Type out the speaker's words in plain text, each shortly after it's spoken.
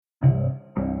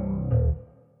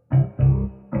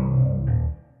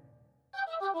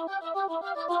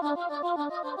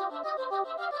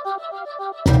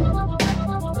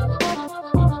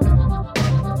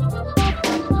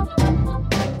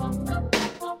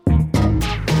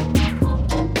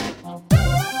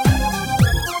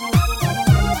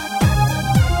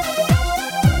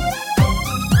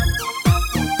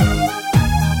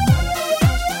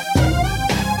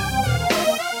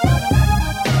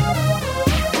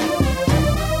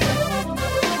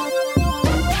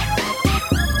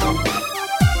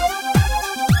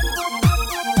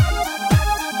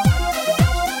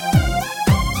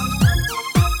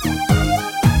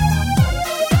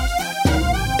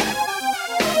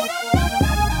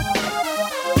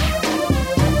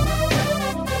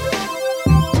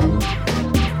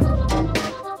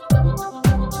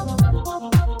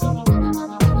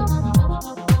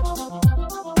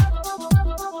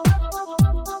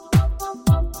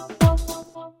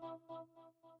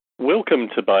Welcome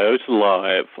to Biota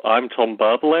Live. I'm Tom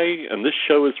Barbalet, and this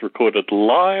show is recorded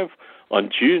live on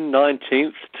June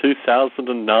 19th,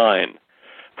 2009.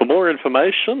 For more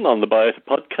information on the Biota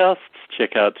podcasts,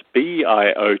 check out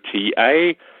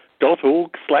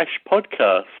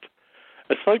biota.org/podcast.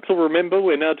 As folks will remember,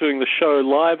 we're now doing the show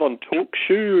live on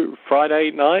TalkShoe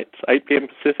Friday nights, 8 p.m.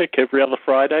 Pacific, every other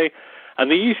Friday. And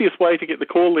the easiest way to get the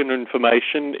call-in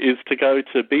information is to go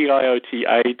to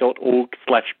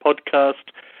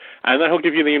biota.org/podcast, and that'll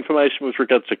give you the information with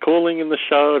regards to calling in the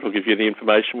show. It'll give you the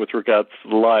information with regards to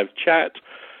the live chat.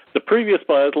 The previous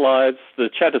Biota Lives, the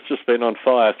chat has just been on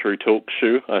fire through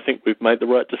TalkShoe. I think we've made the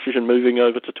right decision moving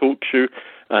over to TalkShoe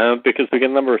because we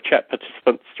get a number of chat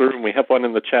participants through, and we have one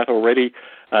in the chat already.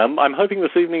 I'm hoping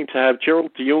this evening to have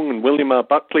Gerald de Jong and William R.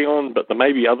 Buckley on, but there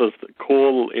may be others that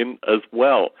call in as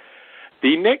well.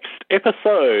 The next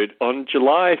episode on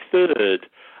July 3rd,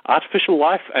 Artificial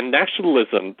Life and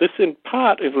Nationalism. This in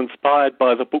part is inspired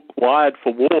by the book Wired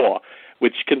for War,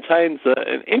 which contains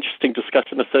an interesting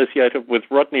discussion associated with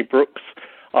Rodney Brooks'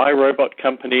 iRobot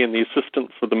company and the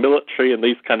assistance of the military and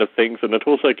these kind of things. And it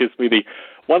also gives me the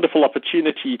wonderful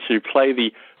opportunity to play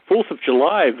the 4th of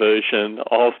July version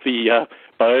of the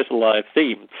Biota Live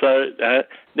theme. So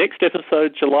next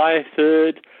episode, July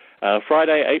 3rd,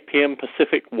 Friday, 8 p.m.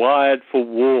 Pacific, Wired for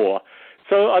War.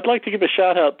 So I'd like to give a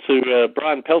shout-out to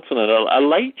Brian Pelton, a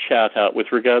late shout-out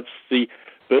with regards to the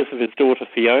birth of his daughter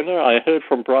Fiona. I heard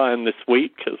from Brian this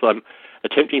week as I'm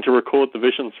attempting to record the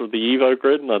visions of the Evo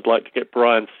Grid, and I'd like to get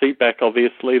Brian's feedback,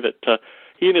 obviously, that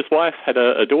he and his wife had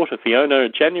a daughter, Fiona,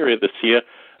 in January of this year.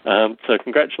 So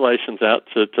congratulations out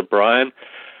to Brian.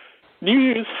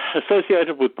 News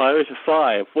associated with Biota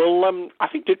 5. Well, I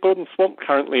think Dick Gordon-Swamp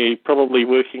currently probably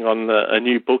working on a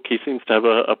new book. He seems to have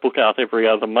a book out every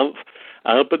other month.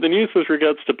 But the news with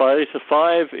regards to Biota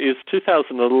 5 is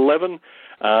 2011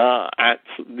 at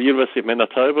the University of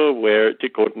Manitoba, where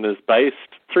Dick Gordon is based.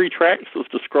 3 tracks, as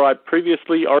described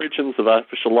previously: Origins of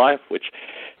Artificial Life, which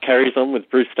carries on with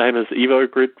Bruce Damer's Evo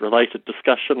Grid-related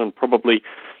discussion, and probably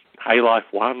A-Life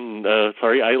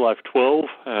 12,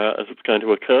 as it's going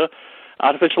to occur.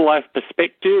 Artificial Life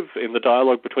Perspective in the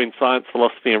dialogue between science,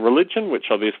 philosophy, and religion,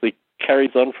 which obviously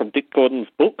carries on from Dick Gordon's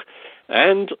book,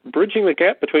 and Bridging the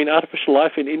Gap between Artificial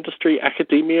Life in Industry,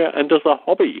 Academia, and as a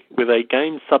Hobby, with a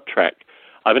game subtrack.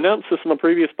 I've announced this in the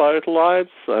previous Biota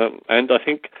Lives, and I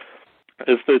think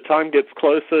as the time gets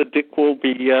closer, Dick will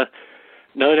be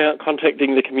no doubt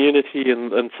contacting the community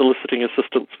and soliciting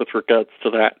assistance with regards to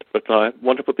that. But I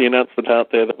want to put the announcement out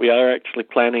there that we are actually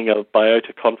planning a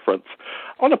Biota conference.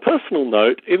 On a personal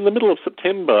note, in the middle of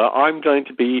September, I'm going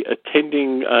to be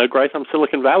attending Graytham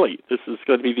Silicon Valley. This is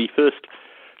going to be the first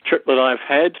trip that I've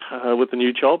had with the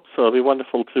new job, so it'll be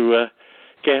wonderful to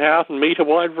get out and meet a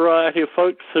wide variety of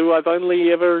folks who I've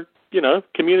only ever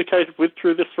communicated with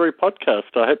through this very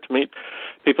podcast. I hope to meet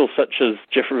people such as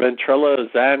Jeffrey Ventrella,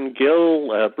 Zan Gill,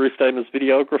 Bruce Damer's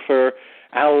videographer,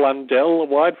 Al Lundell, a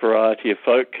wide variety of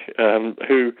folk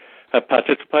who have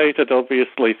participated,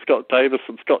 obviously Scott Davis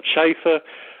and Scott Schaefer.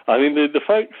 I mean, the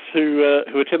folks who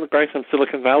attend the Graytham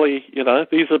Silicon Valley,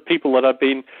 these are people that I've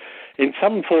been in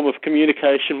some form of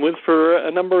communication with for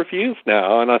a number of years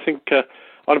now, and I think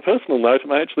on a personal note, it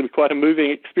may actually be quite a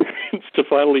moving experience to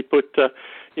finally put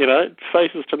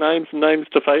faces to names and names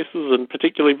to faces, and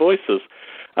particularly voices.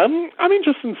 I'm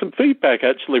interested in some feedback,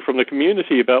 actually, from the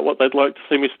community about what they'd like to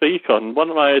see me speak on.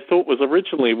 One I thought was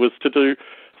originally was to do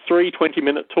 3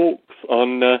 20-minute talks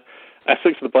on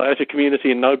aspects of the Biota community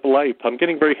in Noble Ape. I'm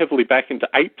getting very heavily back into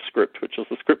ApeScript, which is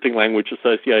the scripting language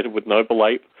associated with Noble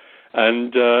Ape.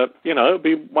 And, it'd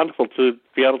be wonderful to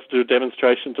be able to do a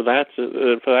demonstration for that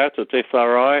at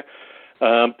SRI.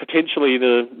 Potentially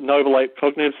the Noble Ape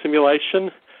cognitive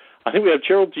simulation. I think we have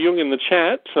Gerald de Jong in the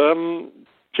chat.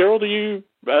 Gerald,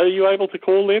 are you able to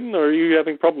call in, or are you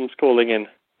having problems calling in?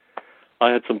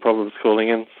 I had some problems calling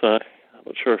in, so I'm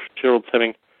not sure if Gerald's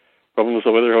having problems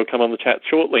or whether he'll come on the chat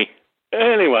shortly.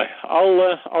 Anyway,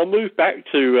 I'll move back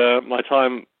to my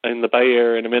time in the Bay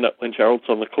Area in a minute when Gerald's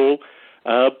on the call.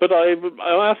 But I'm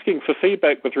asking for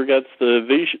feedback with regards to the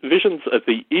visions of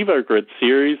the Evo Grid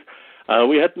series.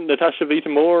 We had Natasha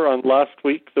Vita-Moore on last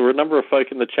week. There were a number of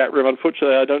folk in the chat room.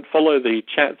 Unfortunately, I don't follow the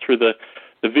chat through the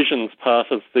visions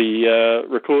part of the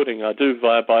recording. I do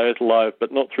via Biota Live,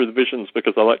 but not through the visions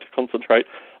because I like to concentrate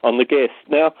on the guests.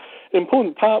 Now, an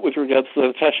important part with regards to the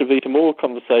Natasha Vita-Moore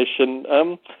conversation,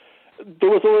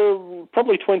 there was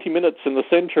probably 20 minutes in the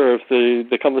center of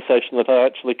the conversation that I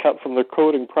actually cut from the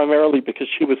recording, primarily because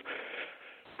she was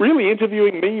really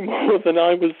interviewing me more than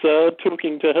I was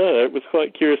talking to her. It was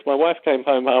quite curious. My wife came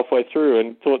home halfway through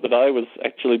and thought that I was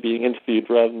actually being interviewed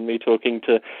rather than me talking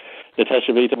to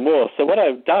Natasha Vita-More. So what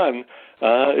I've done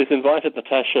is invited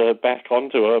Natasha back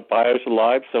onto a Biota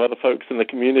Live so other folks in the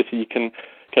community can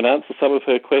answer some of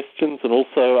her questions and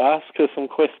also ask her some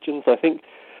questions. I think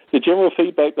the general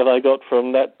feedback that I got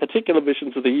from that particular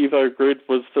Visions of the Evo Grid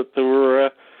was that there were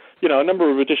a number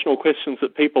of additional questions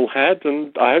that people had,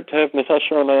 and I hope to have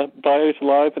Natasha on a Biota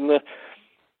Live in the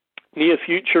near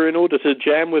future in order to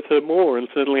jam with her more and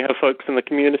certainly have folks in the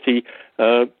community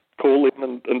call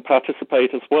in and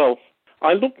participate as well.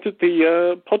 I looked at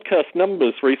the podcast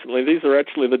numbers recently. These are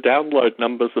actually the download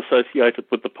numbers associated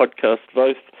with the podcast,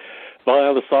 both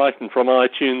via the site and from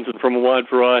iTunes and from a wide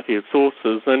variety of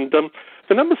sources. And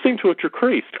the numbers seem to have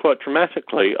decreased quite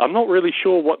dramatically. I'm not really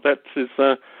sure what that is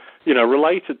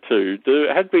related to.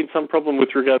 There had been some problem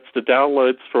with regards to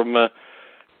downloads from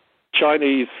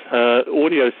Chinese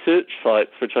audio search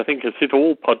sites, which I think has hit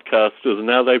all podcasters, and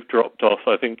now they've dropped off.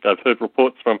 I think I've heard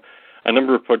reports from a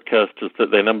number of podcasters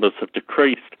that their numbers have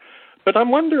decreased. But I'm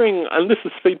wondering, and this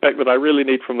is feedback that I really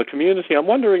need from the community, I'm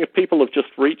wondering if people have just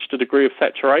reached a degree of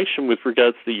saturation with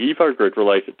regards to the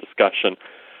EvoGrid-related discussion.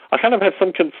 I kind of have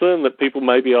some concern that people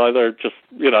may be either just,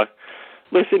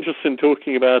 less interested in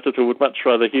talking about it or would much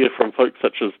rather hear from folks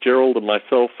such as Gerald and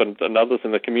myself and others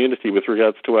in the community with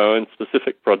regards to our own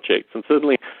specific projects. And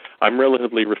certainly I'm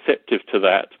relatively receptive to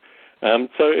that.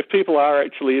 So if people are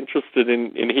actually interested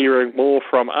in hearing more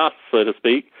from us, so to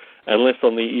speak, and less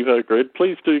on the EvoGrid,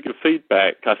 please do give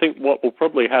feedback. I think what will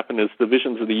probably happen is the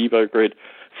Visions of the EvoGrid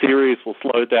series will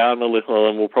slow down a little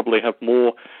and we'll probably have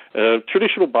more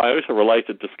traditional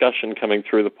biota-related discussion coming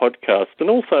through the podcast and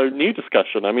also new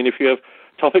discussion. I mean, if you have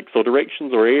topics or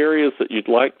directions or areas that you'd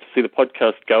like to see the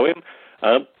podcast go in,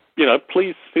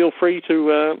 please feel free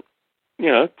to,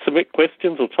 submit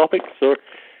questions or topics or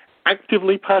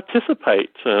actively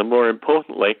participate, more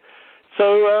importantly.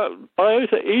 So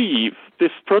Biota Eve,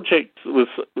 this project was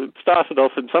started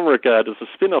off in some regard as a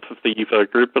spin-off of the Evo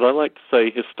Group, but I like to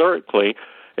say historically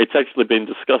it's actually been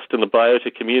discussed in the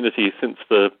biota community since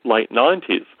the late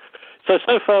 90s.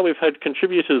 So far we've had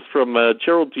contributors from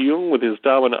Gerald de Jong with his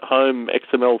Darwin at Home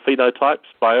XML phenotypes,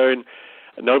 Biome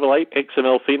Noble 8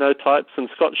 XML phenotypes, and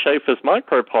Scott Schaefer's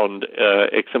MicroPond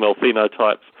XML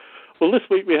phenotypes. Well, this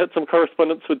week we had some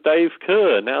correspondence with Dave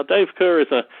Kerr. Now, Dave Kerr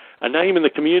is a name in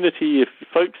the community. If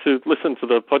folks who've listened to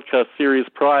the podcast series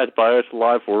prior to Biota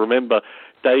Live will remember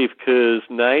Dave Kerr's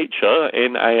Nature,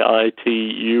 Naiture,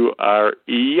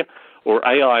 or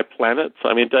AI Planets.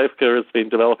 I mean, Dave Kerr has been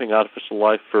developing artificial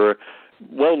life for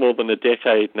well more than a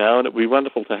decade now, and it'd be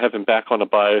wonderful to have him back on a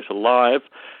Biota Live.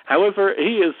 However,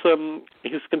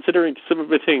 he's considering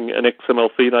submitting an XML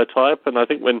phenotype, and I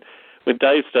think when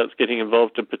Dave starts getting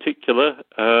involved in particular,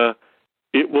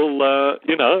 it will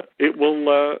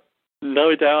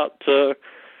no doubt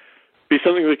be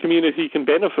something the community can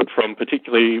benefit from,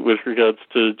 particularly with regards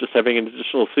to just having an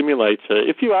additional simulator.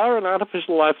 If you are an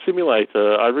artificial life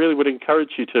simulator, I really would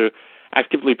encourage you to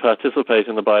actively participate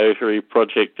in the Biota Eve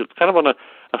project. It's kind of on a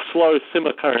slow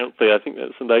simmer currently. I think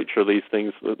that's the nature of these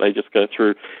things, that they just go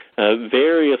through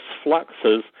various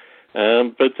fluxes.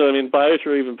 But I mean,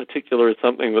 Biota Eve in particular is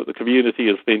something that the community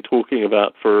has been talking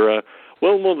about for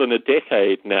well more than a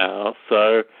decade now.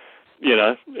 So,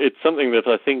 it's something that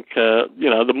I think,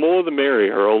 the more the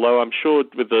merrier, although I'm sure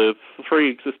with the 3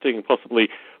 existing, possibly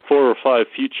 4 or 5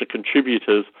 future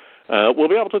contributors, we'll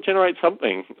be able to generate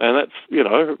something. And that's,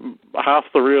 half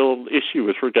the real issue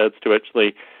with regards to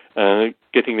actually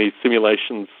getting these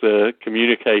simulations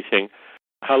communicating.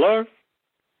 Hello?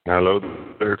 Hello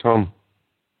there, Tom.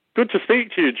 Good to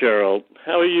speak to you, Gerald.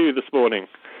 How are you this morning?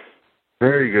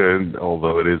 Very good,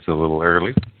 although it is a little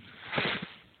early.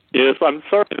 Yes, I'm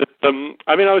sorry.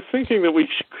 I was thinking that we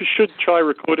should try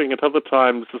recording at other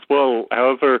times as well.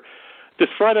 However, this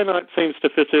Friday night seems to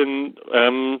fit in,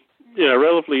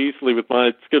 relatively easily with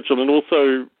my schedule. And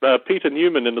also, Peter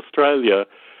Newman in Australia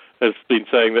has been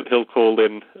saying that he'll call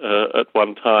in at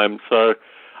one time. So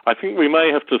I think we may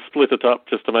have to split it up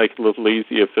just to make it a little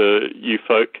easier for you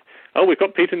folk. Oh, we've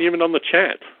got Peter Newman on the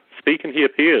chat. Speak and he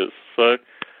appears. So,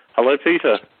 hello,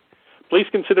 Peter. Please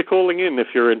consider calling in if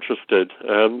you're interested.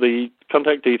 The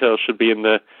contact details should be in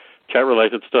the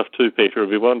chat-related stuff too, Peter. It would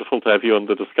be wonderful to have you on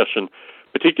the discussion,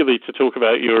 particularly to talk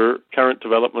about your current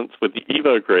developments with the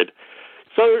EvoGrid.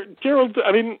 So, Gerald,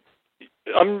 have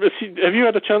you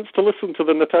had a chance to listen to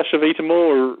the Natasha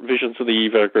Vita-More Visions of the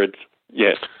EvoGrid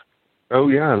yet? Oh,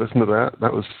 yeah, I listened to that.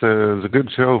 That was a good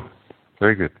show.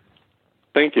 Very good.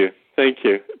 Thank you.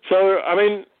 So,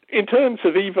 in terms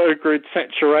of EvoGrid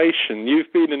saturation,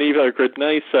 you've been an EvoGrid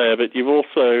naysayer, but you've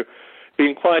also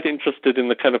been quite interested in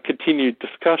the kind of continued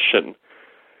discussion.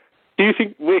 Do you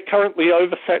think we're currently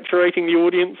oversaturating the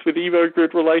audience with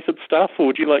EvoGrid-related stuff, or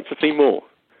would you like to see more?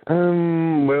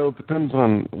 Well, it depends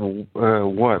on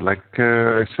what. Like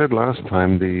I said last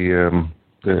time,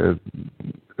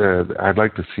 I'd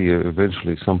like to see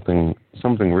eventually something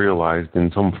realized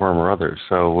in some form or other.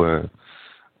 So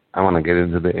I want to get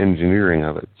into the engineering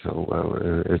of it.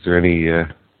 So is there any,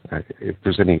 if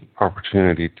there's any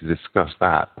opportunity to discuss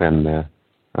that, then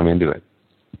I'm into it.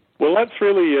 Well, that's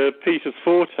really Peter's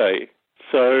forte.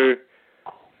 So,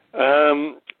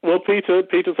 well,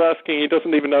 Peter's asking, he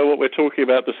doesn't even know what we're talking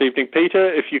about this evening.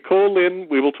 Peter, if you call in,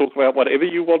 we will talk about whatever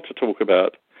you want to talk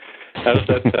about. How does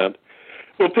that sound?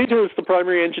 Well, Peter is the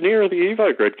primary engineer of the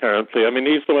EvoGrid currently. I mean,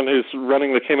 he's the one who's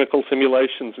running the chemical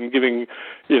simulations and giving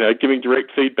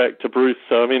direct feedback to Bruce.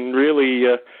 So, I mean, really,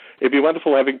 it'd be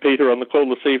wonderful having Peter on the call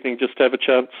this evening just to have a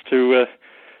chance to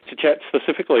chat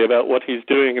specifically about what he's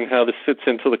doing and how this fits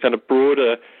into the kind of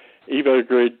broader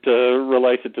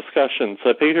EvoGrid-related discussion.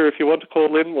 So, Peter, if you want to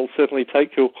call in, we'll certainly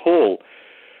take your call.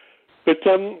 But,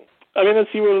 I mean, as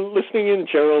you were listening in,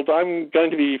 Gerald, I'm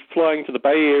going to be flying to the Bay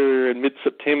Area in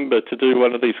mid-September to do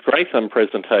one of these Gratham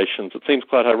presentations. It seems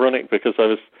quite ironic because I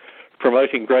was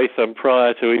promoting Gratham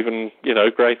prior to even,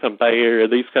 Gratham, Bay Area,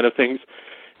 these kind of things.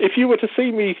 If you were to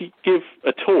see me give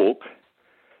a talk,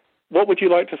 what would you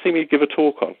like to see me give a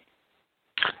talk on?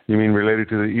 You mean related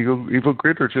to the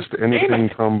EvoGrid or just anything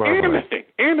Tom Barbalet?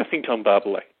 Anything Tom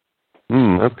Barbalet.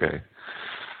 Okay.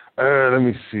 Let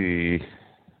me see.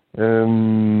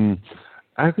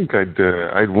 I think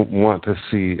I'd want to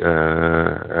see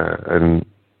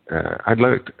I'd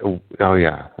like to,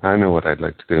 I know what I'd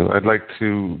like to do. I'd like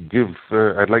you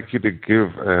to give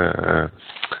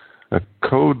a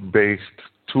code-based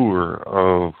tour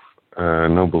of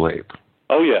Noble Ape.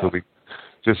 Oh yeah. So we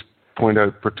just point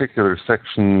out particular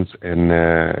sections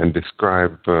and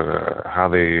describe how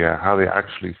they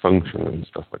actually function and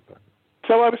stuff like that.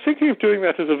 So I was thinking of doing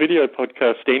that as a video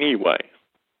podcast anyway.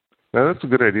 Now, that's a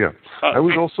good idea. I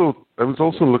was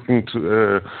also looking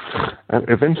to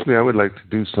eventually I would like to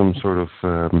do some sort of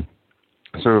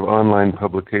online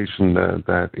publication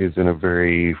that is in a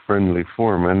very friendly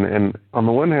form. And on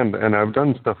the one hand, and I've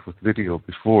done stuff with video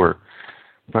before,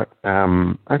 but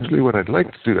actually what I'd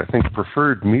like to do, I think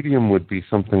preferred medium would be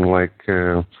something like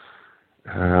I've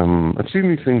seen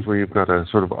these things where you've got a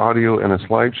sort of audio and a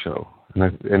slideshow.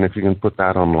 And if you can put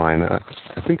that online, I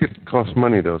think it costs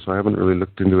money though, so I haven't really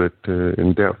looked into it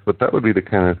in depth. But that would be the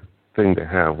kind of thing to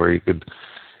have, where you could,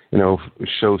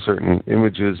 show certain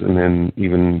images and then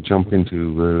even jump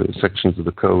into sections of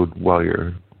the code while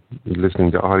you're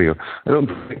listening to audio. I don't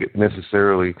think it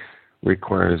necessarily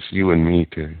requires you and me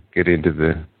to get into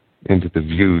the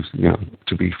views,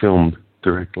 to be filmed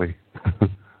directly.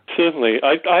 Certainly,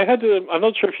 I had. I'm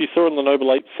not sure if you saw on the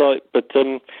Noble Ape site, but.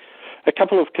 A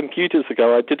couple of computers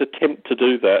ago, I did attempt to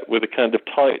do that with a kind of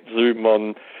tight zoom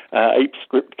on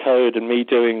ApeScript code and me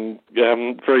doing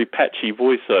very patchy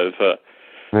voiceover.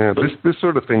 Yeah, this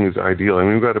sort of thing is ideal. I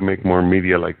mean, we've got to make more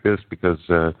media like this because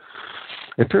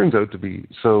it turns out to be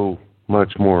so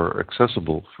much more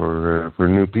accessible for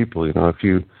new people. If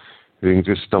you can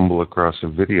just stumble across a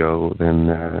video,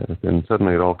 then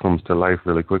suddenly it all comes to life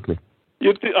really quickly.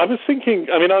 I was thinking,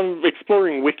 I'm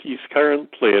exploring wikis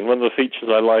currently, and one of the features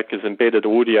I like is embedded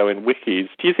audio in wikis.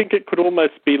 Do you think it could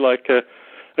almost be like a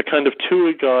kind of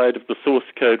tour guide of the source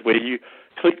code where you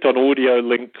clicked on audio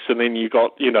links and then you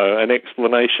got, an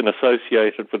explanation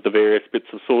associated with the various bits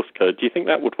of source code? Do you think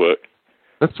that would work?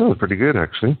 That sounds pretty good,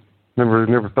 actually.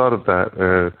 Never thought of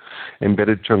that,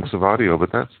 embedded chunks of audio,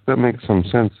 but that makes some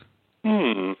sense.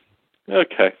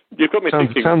 Okay, you've got me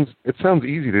thinking. It sounds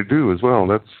easy to do as well.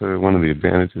 That's one of the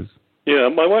advantages. Yeah,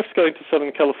 my wife's going to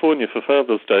Southern California for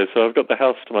Father's Day, so I've got the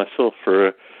house to myself for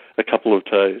a couple of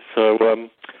days. So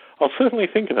I'll certainly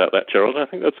think about that, Gerald. I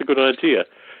think that's a good idea.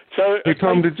 So, hey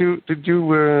Tom, did you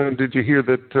hear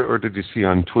that, or did you see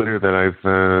on Twitter that I've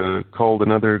called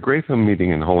another Gratham meeting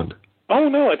in Holland? Oh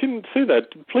no, I didn't see that.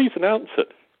 Please announce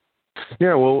it.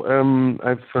 Yeah, well,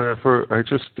 I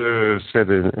just sent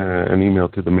an email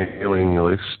to the mailing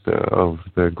list of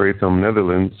the Gratham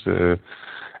Netherlands,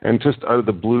 and just out of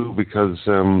the blue because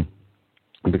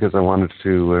I wanted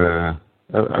to.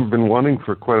 I've been wanting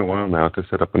for quite a while now to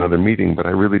set up another meeting, but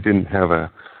I really didn't have a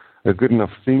good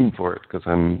enough theme for it because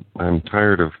I'm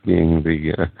tired of being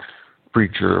the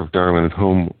preacher of Darwin at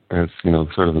Home as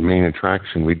sort of the main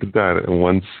attraction. We did that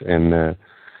once and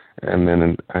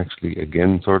then actually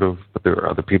again, sort of, but there are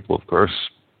other people, of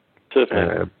course.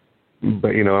 Certainly.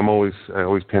 But I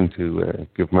always tend to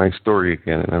give my story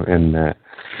again, and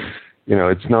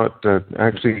it's not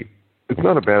actually it's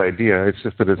not a bad idea. It's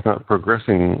just that it's not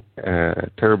progressing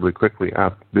terribly quickly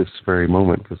at this very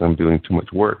moment because I'm doing too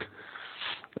much work.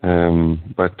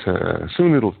 But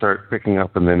soon it'll start picking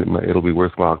up, and then it'll be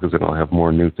worthwhile because then I'll have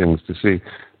more new things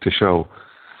to show.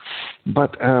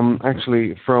 But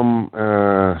actually, from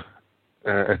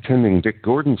attending Dick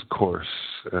Gordon's course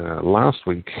last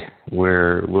week,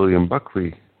 where William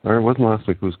Buckley, or it wasn't last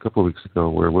week, it was a couple of weeks ago,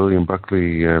 where William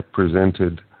Buckley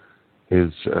presented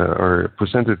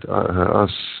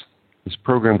us his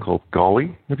program called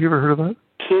Golly. Have you ever heard of that?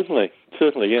 Certainly,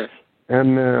 yes.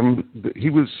 And he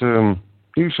was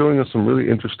showing us some really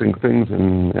interesting things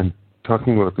and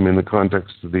talking about them in the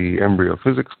context of the embryo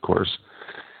physics course.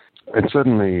 And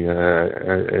suddenly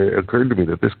it occurred to me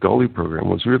that this Golly program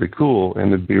was really cool,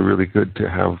 and it'd be really good to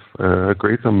have a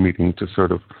Grey Thumb meeting to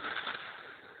sort of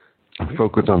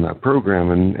focus on that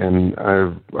program. And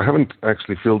I haven't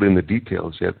actually filled in the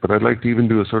details yet, but I'd like to even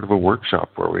do a sort of a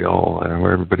workshop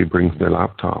where everybody brings their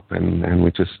laptop and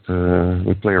we just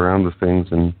we play around with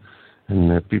things and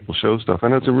people show stuff.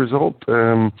 And as a result,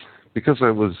 because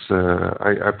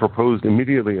I proposed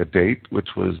immediately a date,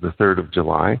 which was the 3rd of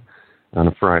July on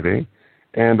a Friday,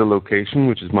 and a location,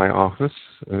 which is my office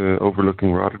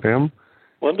overlooking Rotterdam.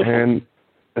 Wonderful. And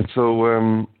so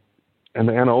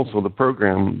and also the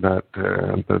program that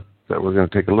we're going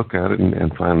to take a look at it,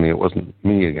 and finally it wasn't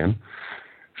me again.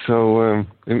 So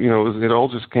it all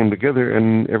just came together,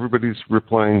 and everybody's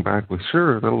replying back with,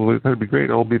 sure, that'd be great,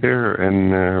 I'll be there.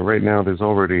 And right now there's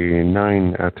already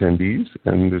 9 attendees,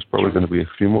 and there's probably going to be a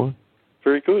few more.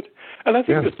 Very good. And I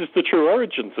think this is the true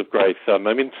origins of Grey Thumb.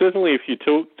 I mean, certainly if you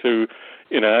talk to,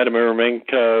 Adam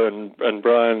Eremenko and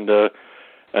Brian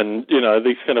and,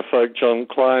 these kind of folk, John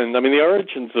Klein, I mean, the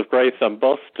origins of Grey Thumb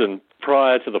Boston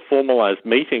prior to the formalized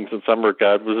meetings in some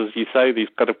regard was, as you say, these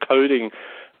kind of coding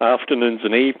afternoons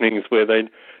and evenings where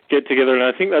they'd get together. And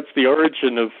I think that's the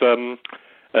origin of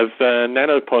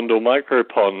Nanopond or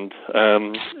Micropond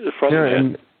from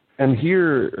there. And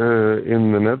here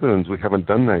in the Netherlands, we haven't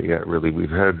done that yet, really.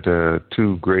 We've had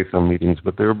 2 Grey Thumb meetings,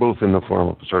 but they were both in the form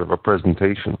of sort of a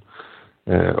presentation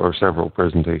or several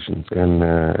presentations. And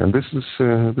this is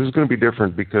going to be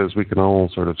different because we can all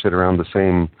sort of sit around the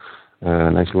same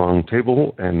nice long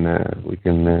table, and we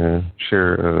can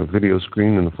share a video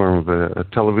screen in the form of a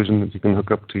television that you can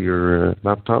hook up to your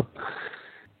laptop.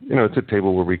 It's a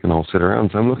table where we can all sit around.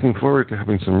 So I'm looking forward to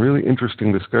having some really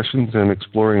interesting discussions and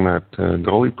exploring that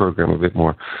Golly program a bit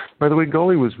more. By the way,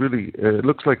 Golly was really, it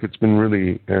looks like it's been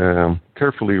really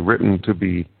carefully written to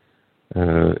be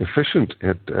efficient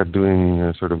at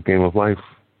doing sort of game of life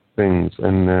things.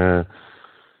 And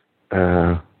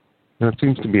it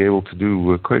seems to be able to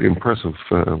do quite impressive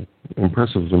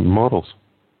models.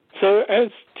 So,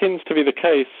 as tends to be the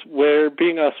case, we're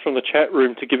being asked from the chat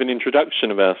room to give an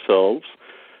introduction of ourselves.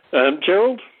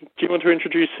 Gerald, do you want to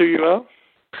introduce who you are?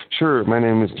 Sure. My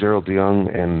name is Gerald de Jong,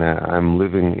 and I'm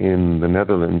living in the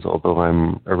Netherlands, although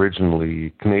I'm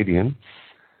originally Canadian.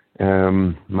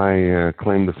 My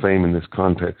claim to fame in this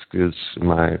context is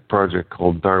my project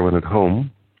called Darwin at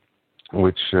Home,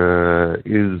 which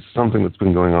is something that's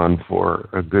been going on for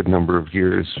a good number of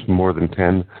years, more than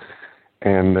 10.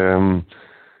 And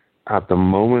at the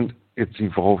moment, it's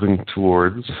evolving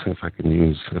towards, if I can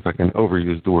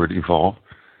overuse the word evolve,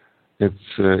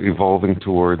 it's evolving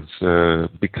towards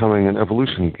becoming an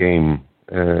evolution game.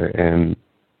 And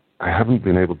I haven't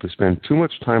been able to spend too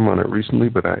much time on it recently,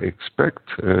 but I expect,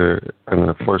 I'm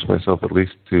going to force myself at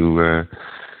least to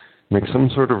make some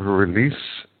sort of a release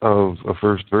of a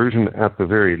first version at the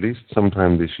very least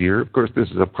sometime this year. Of course, this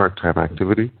is a part-time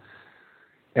activity.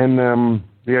 And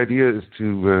the idea is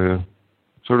to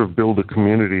sort of build a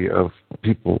community of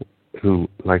people who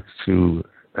like to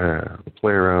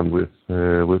play around with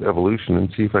evolution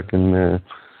and see if I can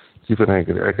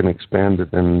expand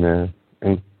it and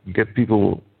get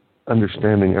people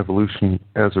understanding evolution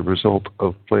as a result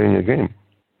of playing a game.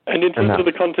 And in terms of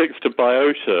the context of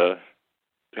Biota,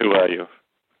 who are you?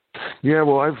 Yeah,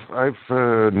 well, I've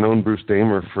known Bruce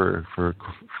Damer for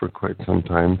quite some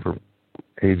time, for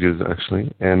ages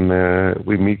actually, and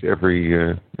we meet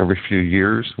every few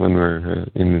years when we're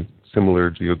in a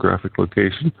similar geographic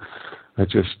location. I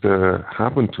just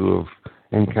happened to have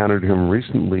encountered him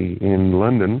recently in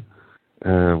London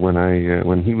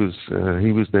when he was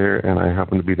there, and I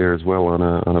happened to be there as well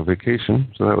on a vacation.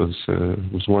 So that was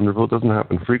wonderful. It doesn't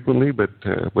happen frequently, but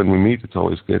when we meet, it's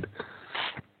always good.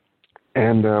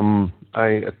 And I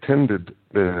attended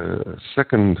the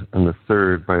second and the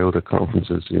third Biota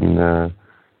conferences in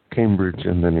Cambridge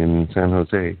and then in San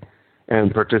Jose,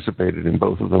 and participated in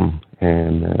both of them.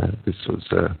 And this was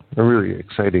a really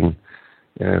exciting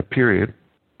period.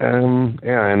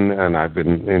 And I've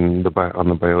been on the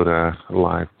Biota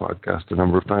Live podcast a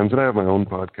number of times, and I have my own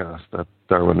podcast at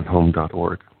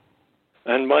darwinathome.org.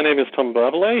 And my name is Tom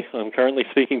Barbalet. I'm currently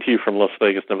speaking to you from Las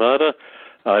Vegas, Nevada.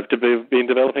 I've been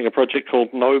developing a project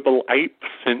called Noble Ape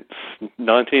since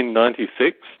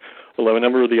 1996, although a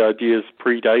number of the ideas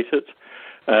predate it.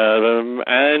 I'm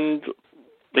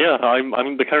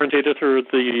the current editor of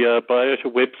the Biota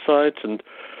website, and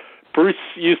Bruce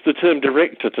used the term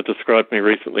director to describe me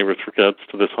recently with regards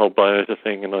to this whole Biota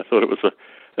thing, and I thought it was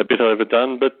a bit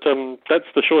overdone, but that's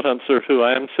the short answer of who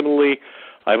I am. Similarly,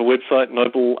 I have a website,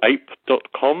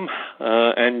 nobleape.com,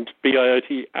 and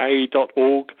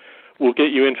biota.org will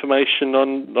get you information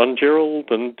on Gerald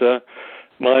and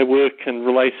my work and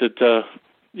related,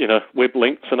 web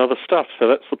links and other stuff, so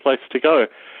that's the place to go.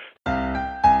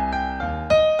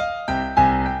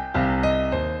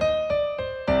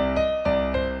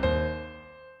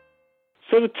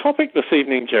 So the topic this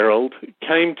evening, Gerald,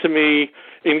 came to me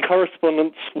in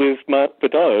correspondence with Mark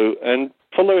Badeau, and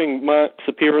following Mark's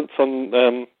appearance on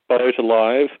Biota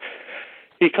Live,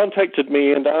 he contacted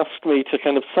me and asked me to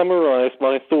kind of summarize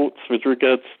my thoughts with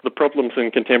regards to the problems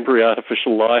in contemporary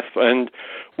artificial life and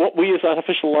what we as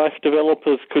artificial life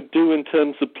developers could do in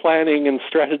terms of planning and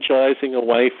strategizing a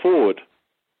way forward.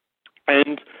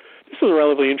 And this is a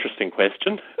relatively interesting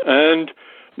question, and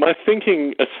my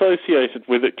thinking associated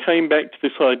with it came back to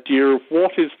this idea of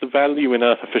what is the value in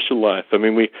artificial life. I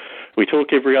mean, we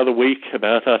talk every other week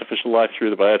about artificial life through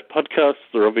the Biota podcasts.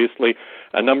 There are obviously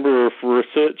a number of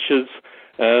researchers,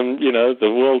 the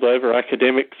world over,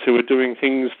 academics who are doing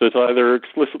things that either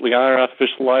explicitly are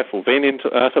artificial life or then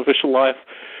into artificial life.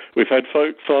 We've had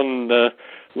folks on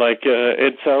like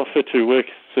Ed Salford, who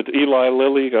works at Eli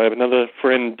Lilly. I have another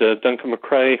friend, Duncan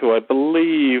McRae, who I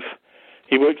believe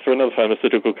he works for another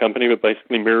pharmaceutical company, but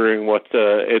basically mirroring what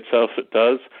Ed Salford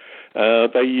does.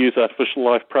 They use artificial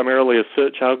life primarily as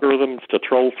search algorithms to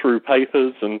troll through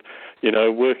papers and,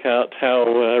 work out how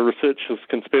researchers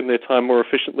can spend their time more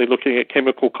efficiently looking at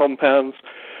chemical compounds.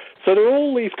 So there are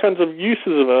all these kinds of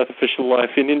uses of artificial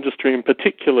life in industry in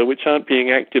particular which aren't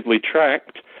being actively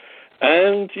tracked.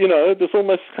 And, there's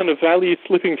almost kind of value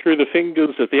slipping through the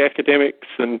fingers of the academics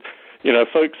and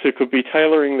folks who could be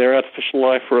tailoring their artificial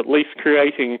life or at least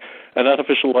creating an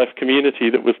artificial life community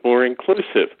that was more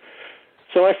inclusive.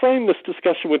 So I framed this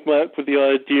discussion with Mark with the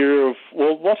idea of,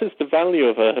 well, what is the value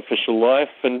of artificial life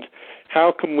and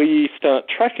how can we start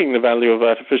tracking the value of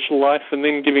artificial life and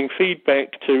then giving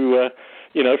feedback to,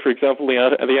 for example,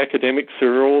 the academics who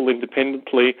are all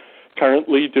independently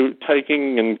currently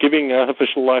taking and giving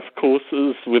artificial life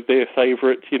courses with their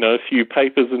favourite, few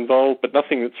papers involved, but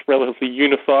nothing that's relatively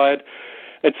unified.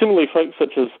 And similarly, folks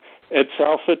such as Ed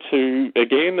Salford, who,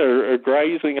 again, are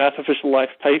grazing artificial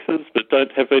life papers, but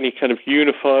don't have any kind of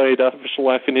unified artificial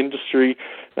life in industry,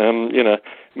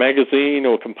 magazine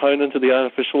or component of the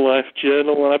artificial life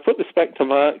journal. And I put this back to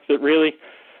Mark that really,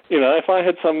 if I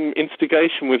had some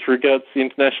instigation with regards to the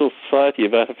International Society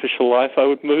of Artificial Life, I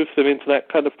would move them into that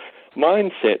kind of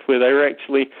mindset where they were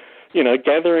actually,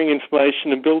 gathering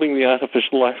information and building the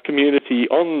artificial life community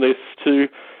on this to,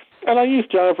 and I use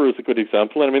Java as a good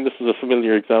example, and I mean, this is a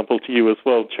familiar example to you as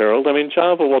well, Gerald. I mean,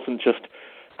 Java wasn't just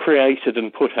created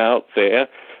and put out there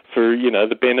for,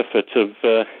 the benefit of,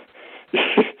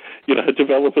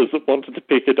 developers that wanted to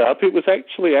pick it up. It was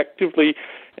actually actively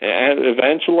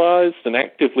evangelized and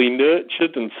actively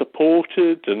nurtured and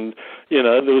supported, and,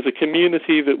 there was a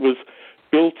community that was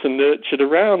built and nurtured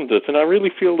around it. And I really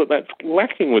feel that that's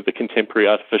lacking with the contemporary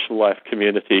artificial life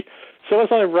community. So as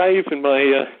I rave in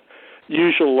my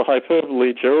usual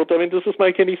hyperbole, Gerald, I mean, does this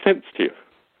make any sense to you?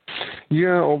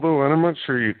 Yeah, although I'm not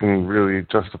sure you can really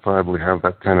justifiably have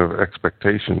that kind of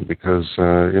expectation because,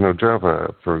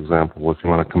 Java, for example, if you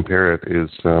want to compare it, is,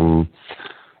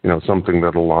 something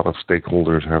that a lot of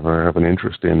stakeholders have an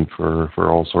interest in for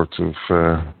all sorts of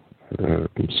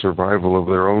survival of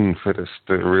their own fittest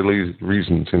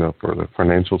reasons, for the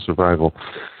financial survival.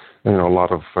 A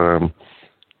lot of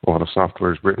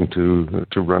software is written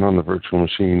to run on the virtual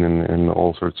machine, and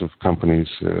all sorts of companies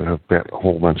have bet a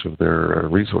whole bunch of their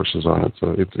resources on it.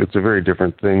 So it's a very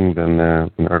different thing than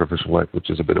artificial life, which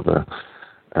is a bit of a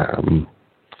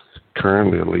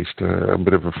currently at least a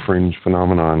bit of a fringe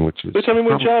phenomenon. But I mean,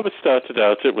 when Java started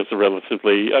out, it was the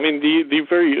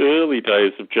very early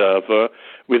days of Java,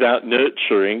 without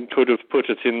nurturing, could have put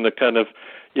it in the kind of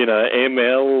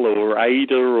ML or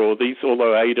Ada or these,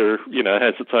 although Ada,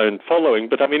 has its own following.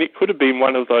 But I mean, it could have been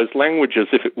one of those languages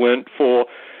if it weren't for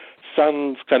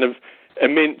Sun's kind of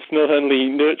immense, not only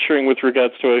nurturing with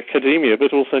regards to academia,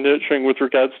 but also nurturing with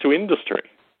regards to industry.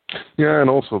 Yeah, and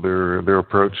also their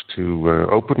approach to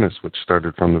openness, which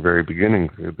started from the very beginning.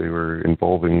 They were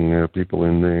involving people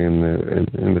in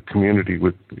the community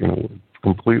with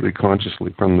completely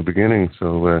consciously from the beginning.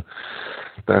 So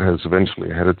that has eventually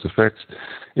had its effects.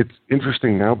 It's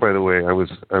interesting now, by the way. I was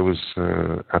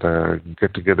at a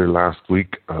get together last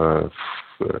week.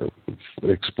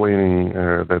 Explaining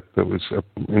that was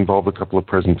involved a couple of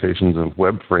presentations of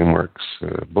web frameworks,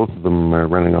 both of them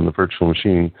running on the virtual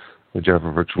machine, the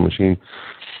Java virtual machine.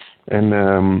 And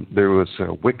there was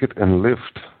Wicket and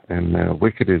Lift. And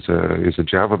Wicket is a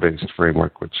Java-based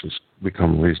framework which has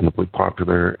become reasonably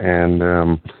popular.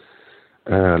 And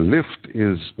Lift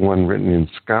is one written in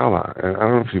Scala. I don't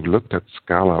know if you've looked at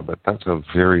Scala, but that's a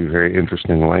very, very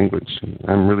interesting language. And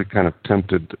I'm really kind of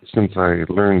tempted, since I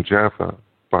learned Java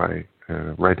by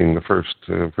writing the first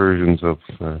versions of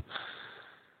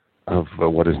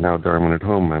what is now Darwin at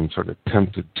Home, I'm sort of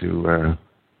tempted to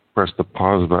press the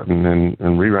pause button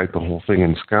and rewrite the whole thing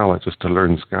in Scala just to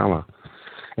learn Scala.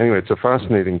 Anyway, it's a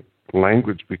fascinating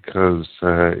language because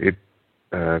it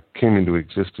came into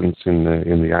existence in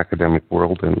the academic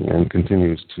world and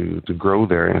continues to grow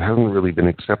there, and hasn't really been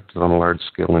accepted on a large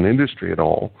scale in industry at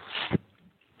all.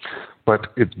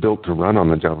 But it's built to run on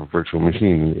the Java virtual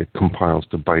machine. It compiles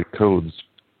to byte codes.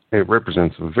 It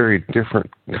represents a very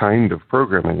different kind of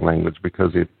programming language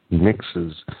because it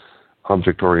mixes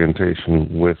object orientation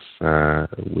with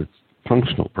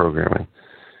functional programming.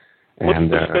 What's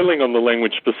the spelling on the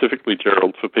language specifically,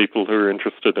 Gerald, for people who are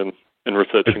interested in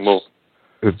researching more?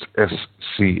 It's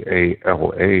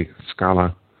Scala,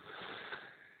 Scala.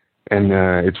 And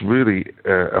it's really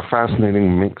a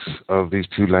fascinating mix of these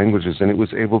two languages, and it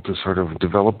was able to sort of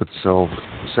develop itself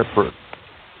separate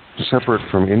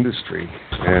from industry.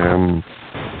 And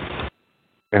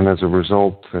as a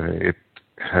result, it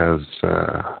has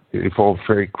evolved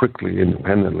very quickly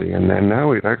independently. And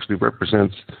now it actually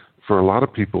represents, for a lot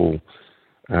of people,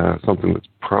 something that's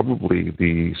probably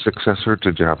the successor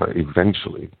to Java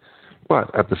eventually.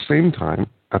 But at the same time,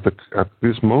 at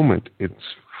this moment,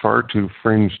 it's far too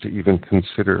fringe to even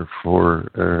consider for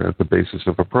the basis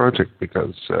of a project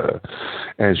because,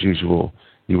 as usual,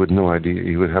 you would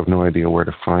have no idea where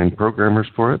to find programmers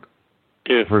for it.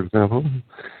 Yeah. For example,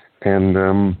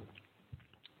 and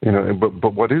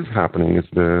but what is happening is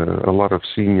a lot of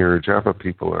senior Java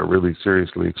people are really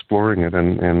seriously exploring it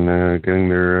and getting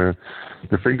their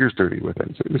fingers dirty with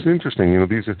it. So it's interesting.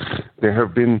 There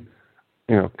have been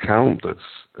countless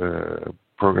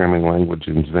programming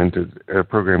languages invented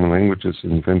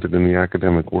in the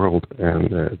academic world,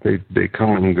 and they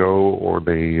come and go, or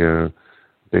they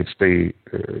stay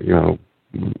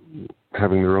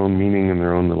having their own meaning in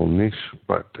their own little niche.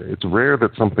 But it's rare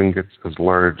that something gets as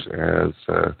large as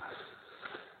a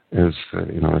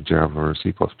Java or a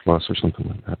C++ or something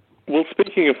like that. Well,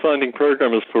 speaking of finding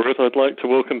programmers for it, I'd like to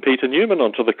welcome Peter Newman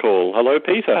onto the call. Hello,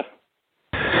 Peter.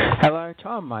 Hello,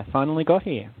 Tom. I finally got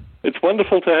here. It's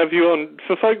wonderful to have you on.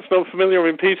 For folks not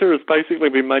familiar, Peter has basically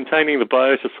been maintaining the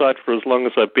Biota site for as long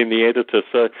as I've been the editor.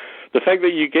 So the fact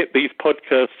that you get these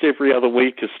podcasts every other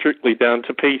week is strictly down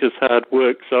to Peter's hard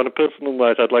work. So on a personal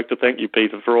note, I'd like to thank you,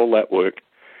 Peter, for all that work.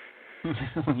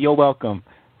 You're welcome.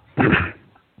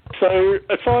 So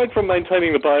aside from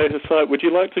maintaining the Biota site, would you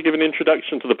like to give an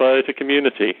introduction to the Biota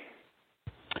community?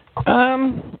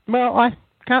 Well, I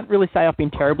can't really say I've been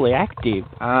terribly active.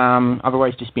 I've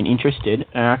always just been interested.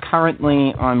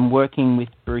 Currently, I'm working with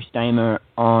Bruce Damer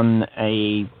on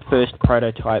a first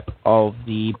prototype of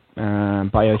the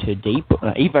Biota Deep,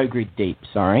 EvoGrid Deep,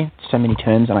 sorry. So many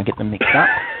terms and I get them mixed up.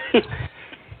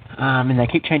 And they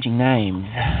keep changing names.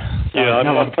 So, yeah,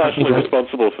 I'm partially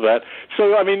responsible for that.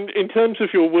 So, in terms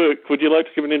of your work, would you like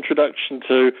to give an introduction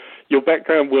to your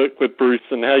background work with Bruce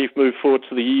and how you've moved forward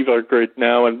to the EvoGrid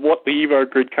now and what the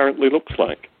EvoGrid currently looks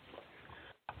like?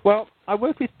 Well, I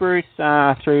work with Bruce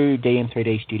through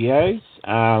DM3D Studios.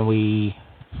 We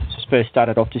first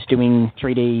started off just doing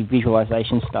 3D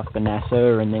visualization stuff for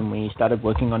NASA, and then we started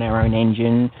working on our own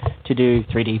engine to do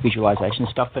 3D visualization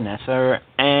stuff for NASA,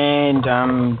 and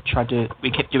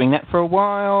we kept doing that for a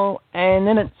while, and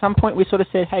then at some point we sort of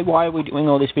said, hey, why are we doing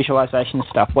all this visualization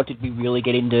stuff? What did we really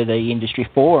get into the industry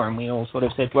for? And we all sort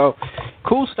of said, well,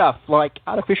 cool stuff like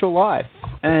artificial life.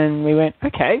 And we went,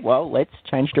 okay, well, let's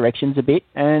change directions a bit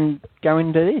and go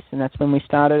into this, and that's when we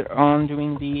started on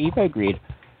doing the EvoGrid.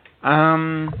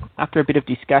 After a bit of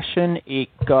discussion, it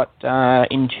got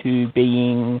into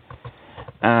being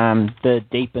the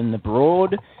deep and the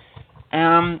broad.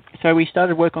 So we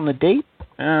started work on the deep.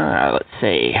 Let's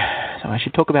see. So I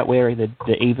should talk about where the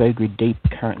EvoGrid Deep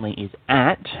currently is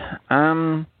at.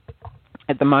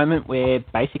 At the moment, we're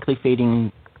basically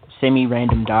feeding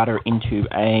semi-random data into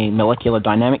a molecular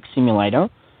dynamics simulator,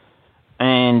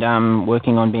 and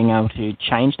working on being able to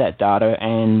change that data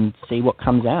and see what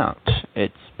comes out.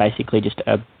 It's basically just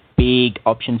a big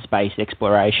option space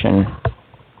exploration.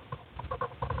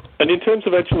 And in terms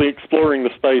of actually exploring the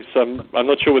space, I'm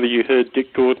not sure whether you heard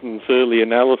Dick Gordon's early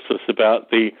analysis about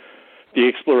the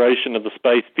exploration of the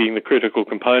space being the critical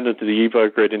component of the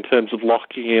EvoGrid in terms of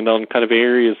locking in on kind of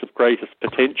areas of greatest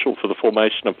potential for the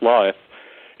formation of life.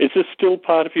 Is this still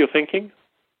part of your thinking?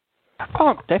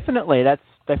 Oh, definitely. That's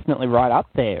definitely right up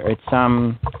there. It's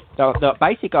the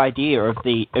basic idea of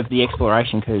the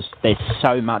exploration, because there's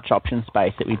so much option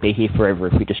space that we'd be here forever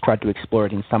if we just tried to explore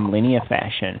it in some linear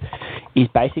fashion, is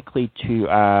basically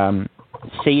to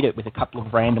seed it with a couple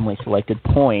of randomly selected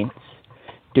points,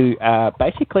 do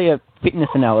basically a fitness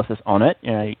analysis on it,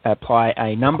 apply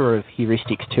a number of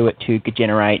heuristics to it to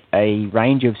generate a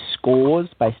range of scores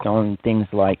based on things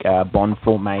like bond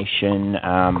formation,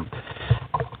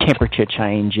 temperature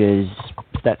changes,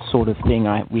 that sort of thing.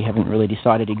 We haven't really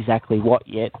decided exactly what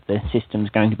yet. The system's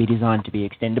going to be designed to be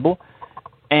extendable.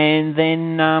 And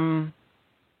then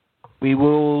we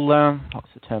will,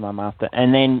 what's the term I'm after?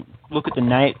 And then look at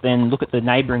the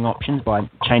neighbouring options by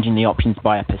changing the options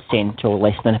by 1% or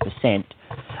less than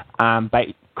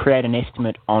 1%. Create an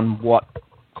estimate on what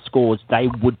scores they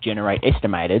would generate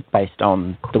estimated based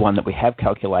on the one that we have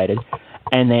calculated,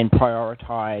 and then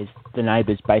prioritise the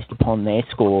neighbours based upon their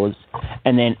scores,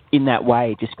 and then in that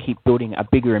way just keep building a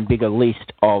bigger and bigger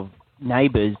list of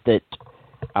neighbours that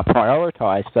are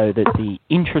prioritised so that the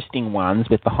interesting ones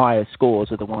with the higher scores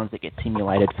are the ones that get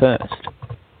simulated first.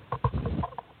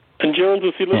 And Gerald,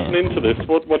 as you listen into this,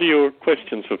 what are your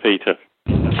questions for Peter?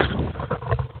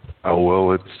 Oh,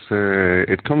 well,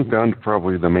 it comes down to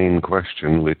probably the main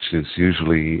question, which is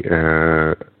usually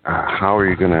how are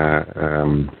you going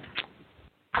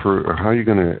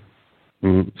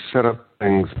to set up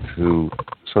things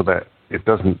so that it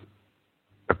doesn't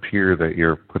appear that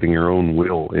you're putting your own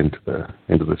will into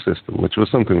the system, which was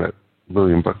something that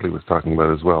William Buckley was talking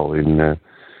about as well during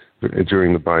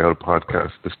the Biota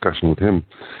podcast discussion with him.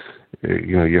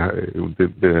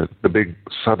 The big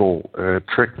subtle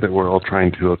trick that we're all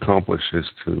trying to accomplish is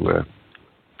to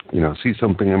see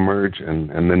something emerge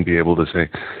and then be able to say,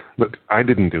 look, I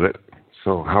didn't do it.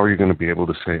 So how are you going to be able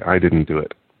to say I didn't do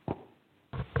it?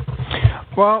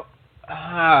 Well,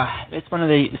 it's one of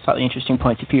the slightly interesting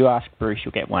points. If you ask Bruce,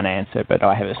 you'll get one answer, but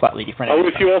I have a slightly different answer. Oh,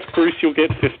 if you ask Bruce, you'll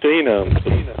get 15 answers.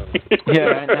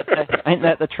 Yeah, ain't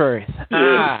that the truth?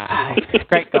 Yeah.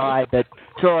 Great guy, but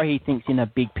sure he thinks in a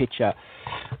big picture.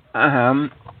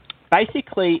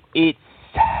 Basically, it's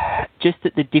just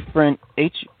that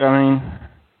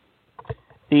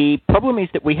the problem is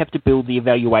that we have to build the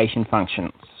evaluation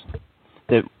functions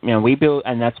that we build,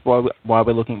 and that's why we're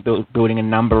building a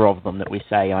number of them that we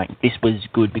say, like, this was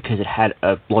good because it had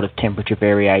a lot of temperature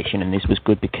variation, and this was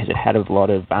good because it had a lot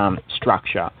of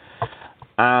structure.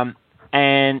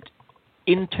 And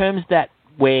in terms that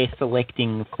we're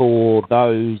selecting for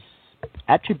those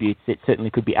attributes, it certainly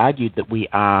could be argued that we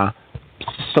are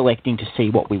selecting to see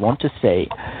what we want to see.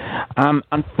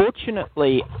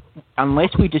 Unfortunately, unless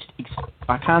we just,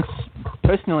 I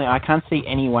can't see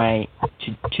any way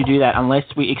to do that unless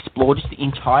we explore just the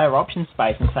entire option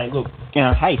space and say, look,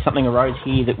 hey, something arose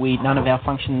here that none of our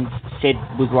functions said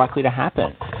was likely to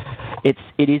happen. It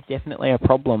is definitely a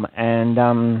problem,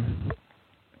 and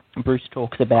Bruce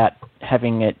talks about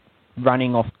having it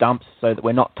running off dumps so that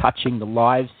we're not touching the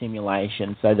live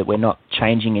simulation, so that we're not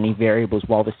changing any variables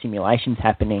while the simulation's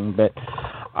happening, but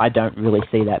I don't really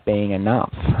see that being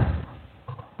enough.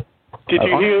 Did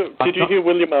you hear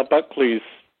William R. Buckley's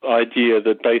idea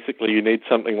that basically you need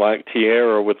something like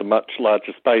Tierra with a much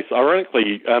larger space?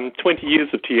 Ironically, 20 years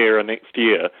of Tierra next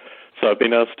year, so I've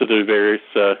been asked to do various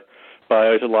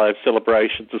Biota Live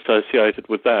celebrations associated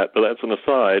with that, but that's an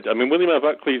aside. I mean, William R.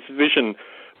 Buckley's vision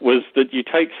was that you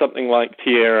take something like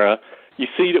Tierra, you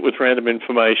seed it with random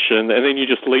information, and then you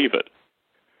just leave it.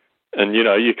 And,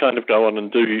 you kind of go on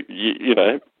and do,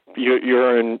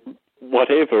 your own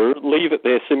whatever, leave it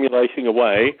there simulating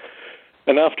away,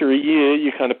 and after a year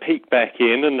you kind of peek back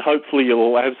in, and hopefully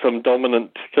you'll have some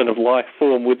dominant kind of life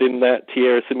form within that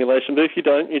Tierra simulation, but if you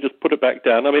don't, you just put it back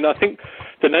down. I mean, I think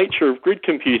the nature of grid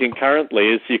computing currently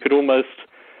is you could almost...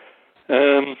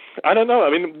 I don't know. I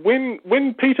mean,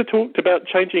 when Peter talked about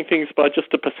changing things by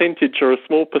just a percentage or a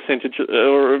small percentage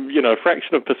or, a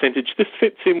fraction of percentage, this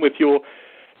fits in with your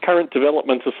current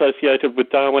development associated with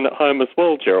Darwin at Home as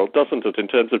well, Gerald, doesn't it, in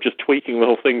terms of just tweaking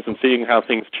little things and seeing how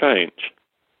things change?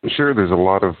 Sure, there's a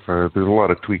lot of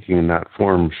tweaking in that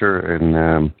form, sure,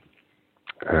 and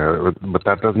but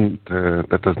that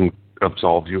doesn't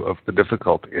absolve you of the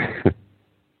difficulty.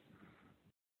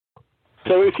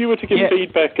 So if you were to give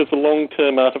feedback as a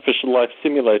long-term artificial life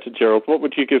simulator, Gerald, what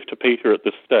would you give to Peter at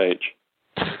this stage?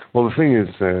 Well, the thing is,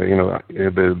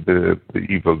 the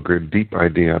EvoGrid Deep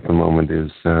idea at the moment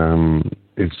is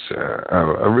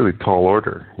a really tall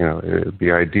order.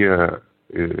 The idea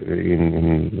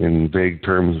in vague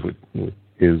terms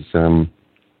is,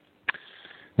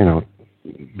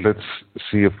 let's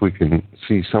see if we can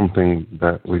see something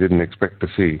that we didn't expect to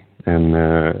see, and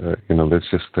let's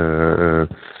just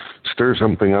stir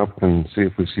something up and see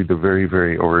if we see the very,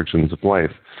 very origins of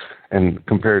life. And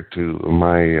compared to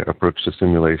my approach to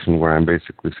simulation, where I'm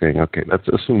basically saying, okay, let's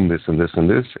assume this and this and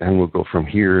this, and we'll go from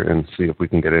here and see if we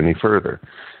can get any further.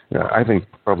 I think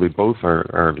probably both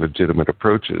are legitimate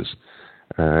approaches.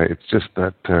 It's just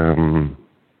that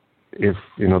if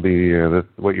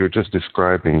what you're just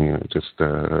describing, just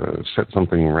set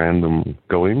something random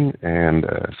going and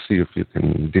see if you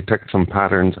can detect some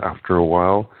patterns after a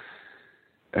while.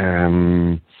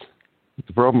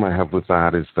 The problem I have with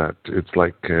that is that it's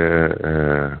like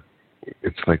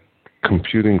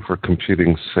computing for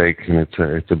computing's sake, and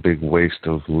it's a big waste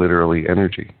of literally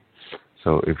energy.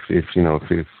 So if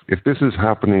this is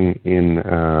happening in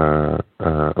a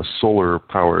solar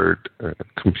powered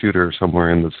computer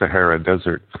somewhere in the Sahara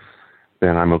Desert,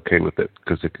 then I'm okay with it,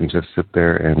 because it can just sit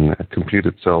there and compute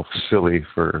itself silly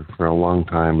for a long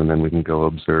time, and then we can go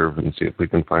observe and see if we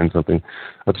can find something.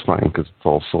 That's fine, because it's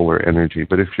all solar energy.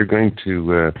 But if you're going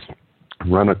to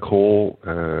run a coal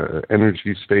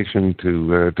energy station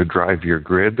to drive your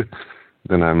grid,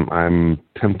 then I'm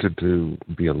tempted to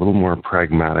be a little more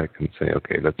pragmatic and say,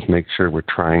 okay, let's make sure we're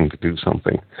trying to do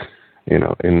something.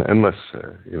 Unless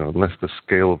the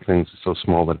scale of things is so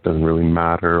small that it doesn't really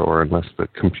matter, or unless the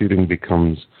computing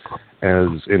becomes as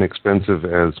inexpensive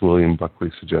as William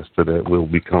Buckley suggested it will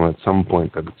become at some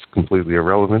point, that it's completely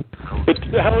irrelevant. But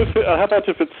how about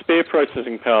if it's spare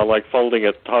processing power, like folding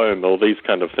at home or these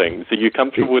kind of things? Are you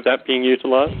comfortable with that being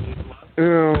utilized?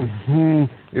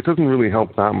 It doesn't really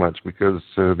help that much, because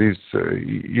these,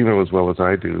 as well as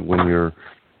I do, when you're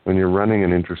running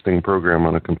an interesting program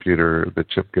on a computer, the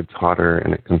chip gets hotter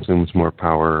and it consumes more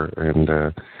power, and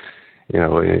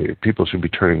people should be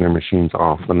turning their machines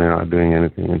off when they're not doing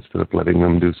anything, instead of letting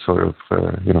them do sort of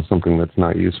something that's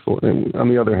not useful. And on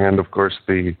the other hand, of course,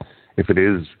 if it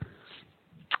is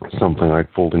something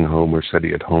like folding home or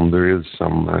SETI at home, there is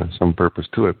some purpose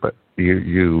to it, but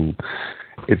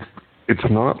it's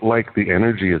not like the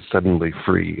energy is suddenly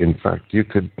free. In fact, you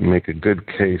could make a good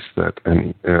case that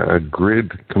a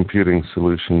grid computing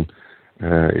solution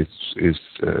has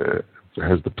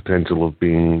the potential of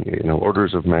being,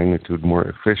 orders of magnitude more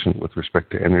efficient with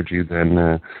respect to energy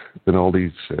than all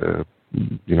these,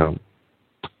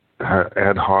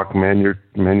 ad hoc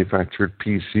manufactured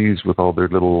PCs with all their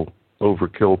little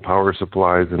overkill power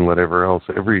supplies and whatever else.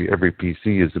 Every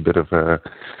PC is a bit of a,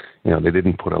 they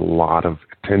didn't put a lot of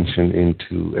attention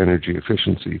into energy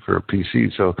efficiency for a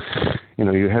PC. So,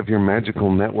 you have your magical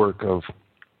network of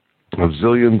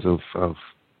zillions of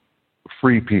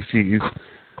free PCs,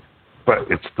 but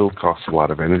it still costs a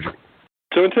lot of energy.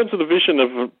 So in terms of the vision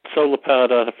of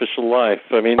solar-powered artificial life,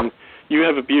 I mean, you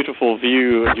have a beautiful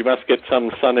view. You must get some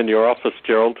sun in your office,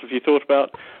 Gerald. Have you thought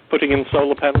about putting in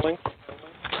solar paneling?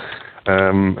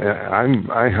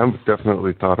 I have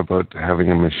definitely thought about having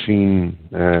a machine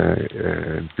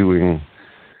doing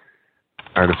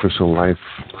artificial life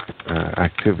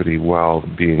activity while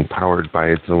being powered by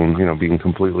its own, being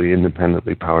completely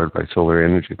independently powered by solar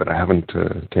energy. But I haven't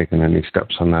taken any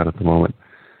steps on that at the moment.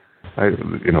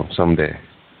 Someday.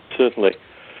 Certainly.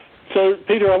 So,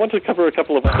 Peter, I want to cover a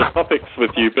couple of other topics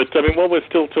with you, but while we're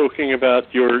still talking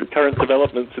about your current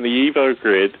developments in the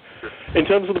EvoGrid, in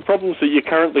terms of the problems that you're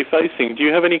currently facing, do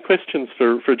you have any questions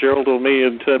for Gerald or me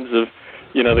in terms of,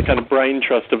 the kind of brain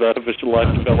trust of artificial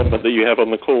life development that you have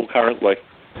on the call currently?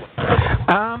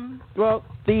 Well,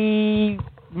 the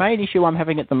main issue I'm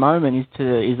having at the moment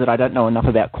is that I don't know enough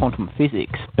about quantum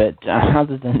physics, but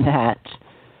other than that,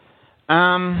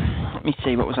 let me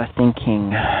see, what was I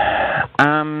thinking?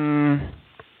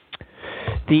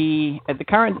 The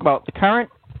current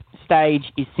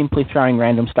stage is simply throwing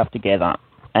random stuff together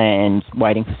and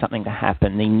waiting for something to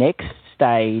happen. The next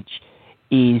stage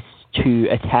is to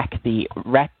attack the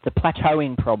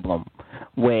plateauing problem,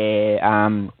 where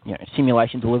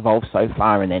simulations will evolve so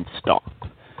far and then stop.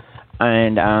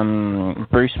 And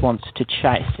Bruce wants to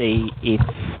see if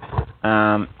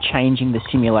changing the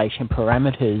simulation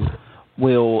parameters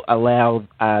will allow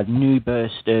a new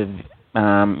burst of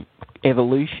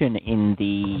evolution in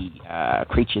the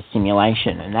creature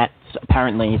simulation, and that's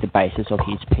apparently the basis of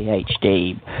his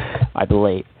PhD, I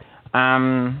believe.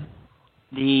 So,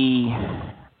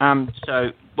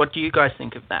 what do you guys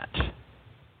think of that?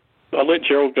 I'll let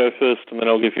Gerald go first, and then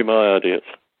I'll give you my ideas.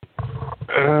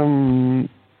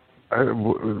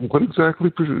 What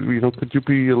exactly? Could you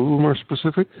be a little more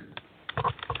specific?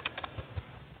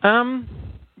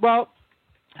 Well,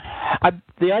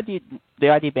 the idea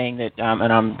being that,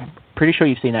 and I'm pretty sure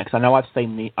you've seen that because I know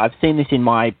I've seen this in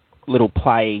my little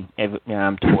play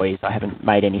toys. I haven't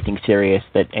made anything serious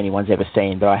that anyone's ever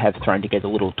seen, but I have thrown together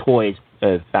little toys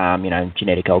of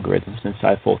genetic algorithms and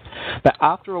so forth. But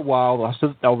after a while,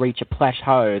 they'll reach a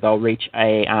plateau. They'll reach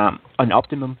an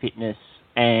optimum fitness,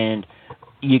 and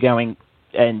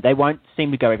and they won't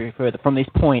seem to go any further. From this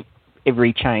point,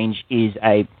 every change is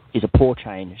a poor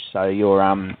change. So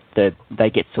they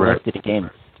get selected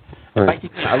against. Right.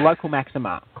 Basically, a local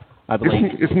maxima, I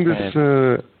believe.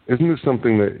 Isn't this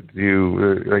something that you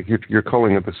you're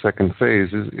calling it the second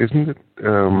phase? Isn't it?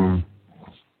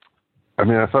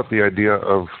 I thought the idea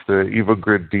of the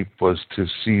EvoGrid Deep was to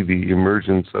see the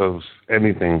emergence of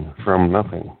anything from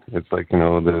nothing. It's like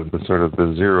the sort of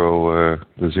the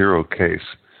zero case,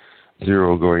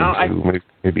 zero going to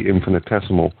maybe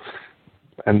infinitesimal,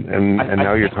 and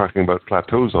now you're talking about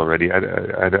plateaus already.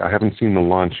 I haven't seen the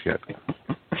launch yet.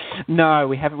 No,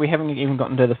 we haven't even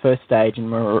gotten to the first stage,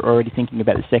 and we're already thinking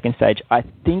about the second stage. I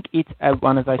think it's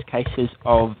one of those cases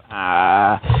of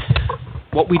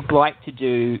what we'd like to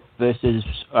do versus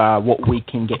what we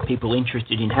can get people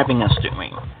interested in having us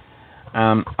doing.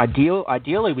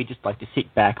 Ideally, we just like to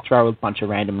sit back, throw a bunch of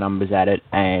random numbers at it,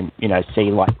 and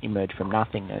see life emerge from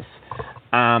nothingness.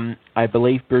 I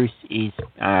believe Bruce is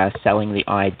selling the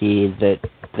idea that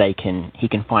he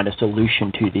can find a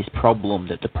solution to this problem,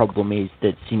 that the problem is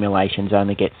that simulations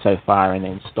only get so far and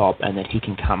then stop, and that he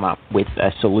can come up with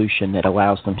a solution that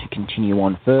allows them to continue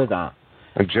on further.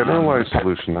 A generalized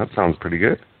solution, that sounds pretty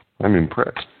good. I'm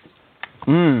impressed.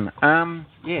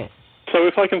 Yes. So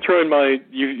if I can throw in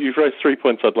you've raised 3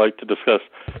 points I'd like to discuss.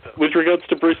 With regards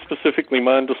to Bruce specifically,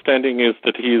 my understanding is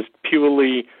that he is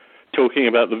purely talking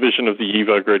about the vision of the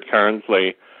EvoGrid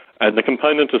currently, and the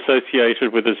component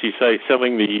associated with, as you say,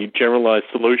 selling the generalized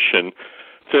solution.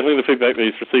 Certainly the feedback that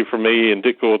he's received from me and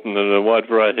Dick Gordon and a wide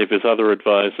variety of his other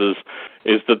advisors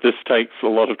is that this takes a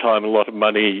lot of time, a lot of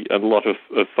money, and a lot of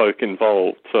folk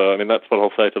involved. So, that's what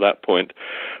I'll say to that point.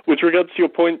 With regards to your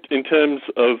point in terms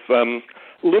of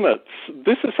limits,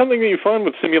 this is something that you find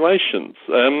with simulations.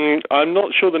 I'm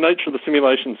not sure the nature of the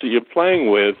simulations that you're playing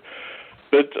with,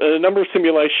 but a number of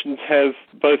simulations have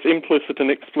both implicit and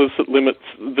explicit limits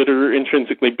that are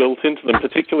intrinsically built into them,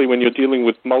 particularly when you're dealing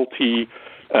with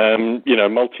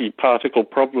multi-particle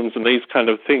problems and these kind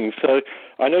of things. So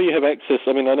I know you have access.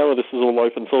 I know this is all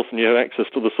open source and you have access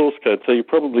to the source code, so you've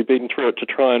probably been through it to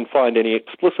try and find any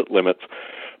explicit limits.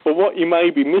 But what you may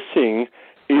be missing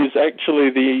is actually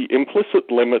the implicit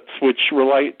limits, which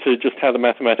relate to just how the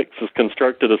mathematics is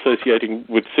constructed, associating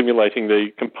with simulating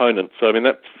the components. So, that's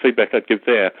the feedback I'd give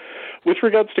there. With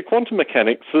regards to quantum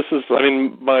mechanics, this is,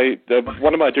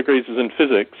 one of my degrees is in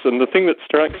physics, and the thing that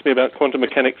strikes me about quantum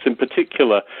mechanics in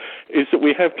particular is that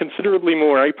we have considerably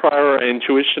more a priori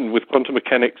intuition with quantum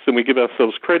mechanics than we give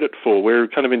ourselves credit for. We're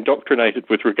kind of indoctrinated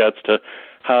with regards to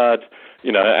hard,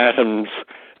 atoms,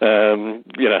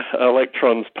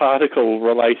 electrons,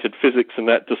 particle-related physics and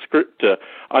that descriptor.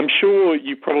 I'm sure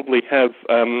you probably have,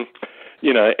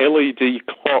 LED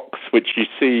clocks, which you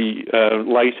see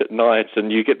late at night,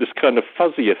 and you get this kind of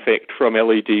fuzzy effect from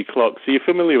LED clocks. Are you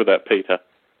familiar with that, Peter?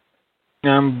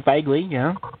 Vaguely,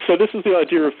 yeah. So this is the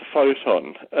idea of the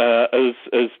photon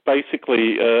as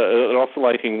basically an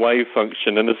oscillating wave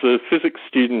function. And as a physics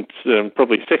student,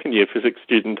 probably second-year physics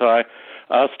student, I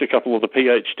asked a couple of the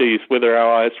PhDs whether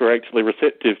our eyes were actually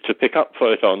receptive to pick up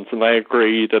photons, and they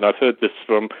agreed, and I've heard this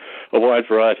from a wide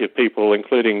variety of people,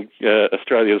 including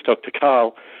Australia's Dr.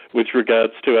 Karl, with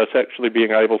regards to us actually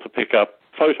being able to pick up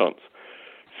photons.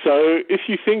 So if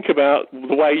you think about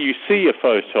the way you see a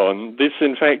photon, this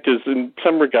in fact is in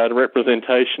some regard a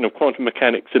representation of quantum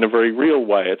mechanics in a very real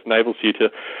way. It enables you to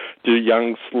do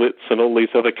Young slits and all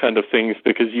these other kind of things,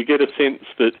 because you get a sense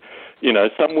that,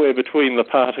 somewhere between the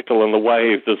particle and the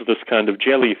wave there's this kind of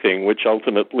jelly thing, which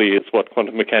ultimately is what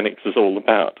quantum mechanics is all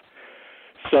about.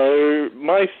 So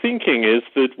my thinking is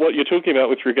that what you're talking about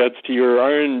with regards to your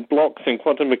own blocks in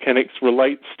quantum mechanics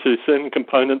relates to certain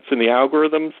components in the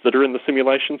algorithms that are in the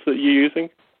simulations that you're using?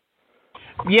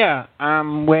 Yeah,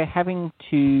 we're having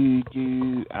to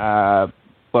do...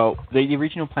 the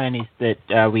original plan is that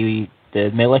the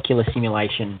molecular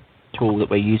simulation tool that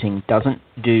we're using doesn't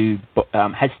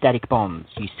has static bonds.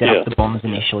 You set up the bonds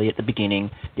initially at the beginning,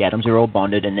 the atoms are all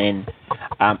bonded, and then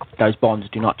those bonds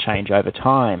do not change over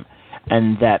time.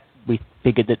 And that we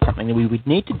figured that something that we would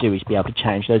need to do is be able to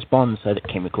change those bonds so that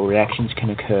chemical reactions can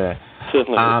occur.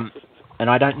 Certainly. And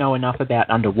I don't know enough about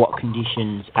under what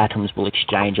conditions atoms will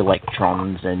exchange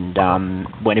electrons, and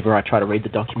whenever I try to read the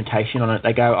documentation on it,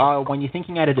 they go, oh, when you're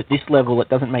thinking at it at this level, it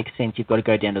doesn't make sense. You've got to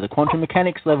go down to the quantum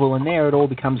mechanics level, and there it all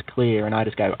becomes clear. And I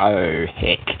just go, oh,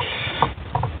 heck.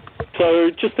 So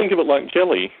just think of it like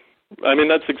jelly. I mean,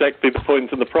 that's exactly the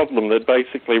point of the problem, that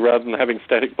basically rather than having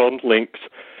static bond links,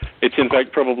 it's in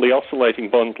fact probably oscillating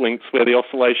bond links where the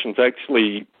oscillations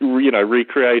actually,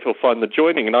 recreate or find the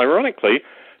joining. And ironically,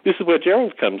 this is where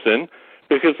Gerald comes in,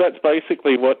 because that's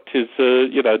basically what his,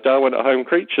 Darwin at home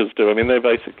creatures do. I mean, they're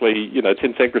basically,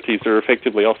 tensegrities are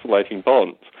effectively oscillating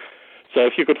bonds. So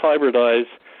if you could hybridize,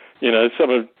 some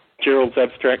of Gerald's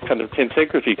abstract kind of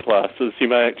tensegrity classes, you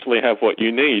may actually have what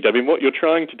you need. I mean, what you're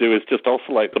trying to do is just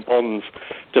oscillate the bonds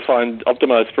to find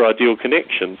optimized for ideal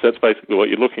connections. That's basically what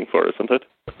you're looking for, isn't it?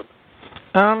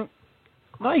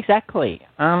 Not exactly.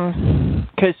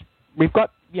 Because we've got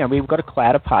a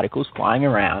cloud of particles flying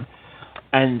around,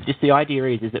 and just the idea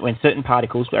is that when certain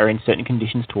particles are in certain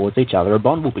conditions towards each other, a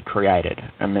bond will be created.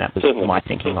 I mean, that was Certainly. my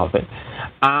thinking of it.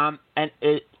 And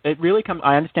it really comes.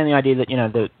 I understand the idea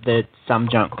that that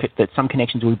some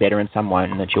connections will be better and some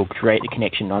won't, and that you'll create the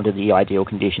connection under the ideal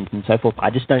conditions and so forth. I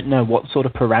just don't know what sort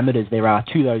of parameters there are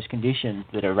to those conditions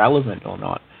that are relevant or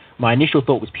not. My initial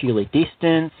thought was purely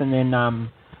distance, and then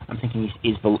I'm thinking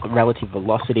is relative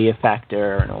velocity a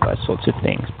factor and all those sorts of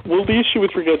things. Well, the issue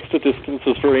with regards to distance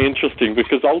is very interesting,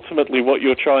 because ultimately what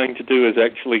you're trying to do is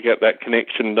actually get that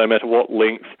connection no matter what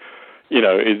length,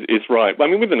 is right. I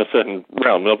mean, within a certain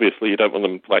realm, obviously you don't want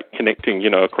them connecting,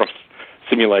 across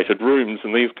simulated rooms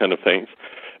and these kind of things.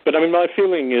 But I mean, my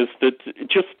feeling is that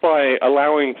just by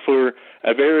allowing for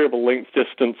a variable length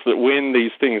distance, that when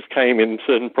these things came in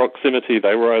certain proximity,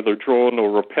 they were either drawn or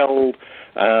repelled,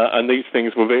 and these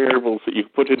things were variables that you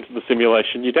put into the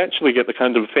simulation, you'd actually get the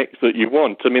kind of effects that you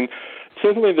want. I mean,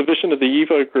 certainly the vision of the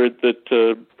Evo grid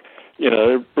that,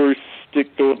 Bruce,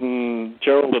 Dick Gordon,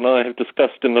 Gerald and I have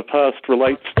discussed in the past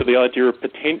relates to the idea of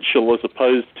potential as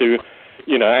opposed to,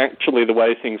 actually the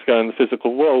way things go in the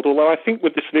physical world. Although I think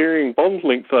with this varying bond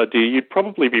length idea, you'd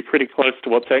probably be pretty close to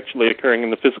what's actually occurring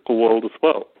in the physical world as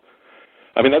well.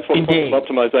 I mean, that's what quantum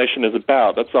optimization is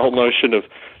about. That's the whole notion of,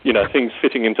 things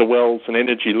fitting into wells and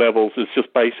energy levels is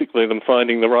just basically them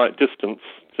finding the right distance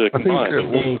to combine.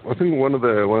 I think one of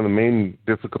the main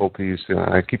difficulties,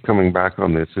 I keep coming back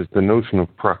on this, is the notion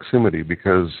of proximity,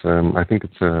 because I think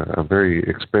it's a very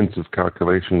expensive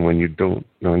calculation when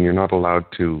you're not allowed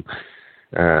to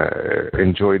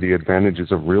enjoy the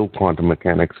advantages of real quantum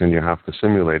mechanics and you have to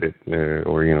simulate it,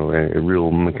 or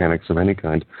real mechanics of any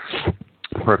kind.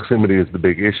 Proximity is the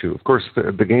big issue. Of course,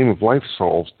 the game of life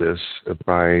solves this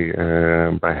by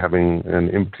having an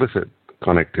implicit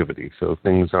connectivity. So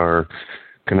things are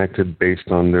connected based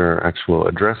on their actual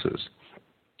addresses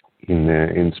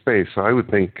in space. So I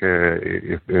would think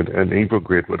if an Evo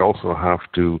grid would also have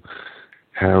to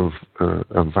have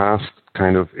a vast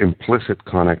kind of implicit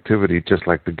connectivity, just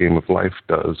like the game of life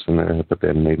does, but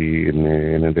then maybe in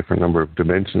a different number of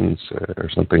dimensions or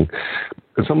something.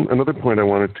 Another point I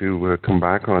wanted to come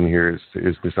back on here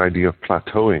is this idea of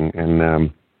plateauing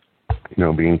and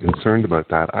being concerned about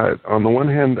that. On the one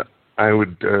hand, I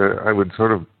would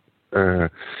sort of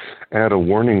add a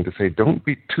warning to say don't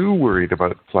be too worried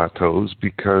about plateaus,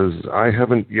 because I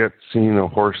haven't yet seen a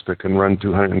horse that can run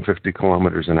 250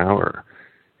 kilometers an hour.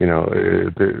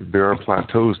 There are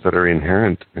plateaus that are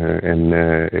inherent, and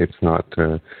it's not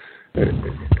a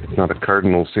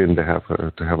cardinal sin to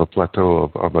have a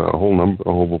plateau of a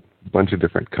whole bunch of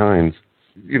different kinds.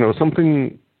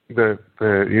 Something that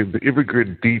the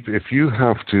Ivigrid Deep, if you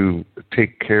have to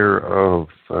take care of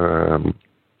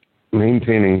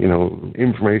maintaining,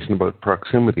 information about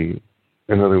proximity,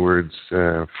 in other words,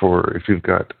 for if you've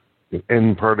got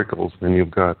n particles, then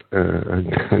you've got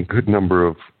a good number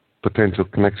of potential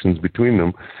connections between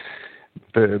them.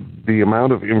 The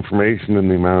amount of information and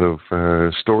the amount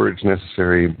of storage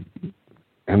necessary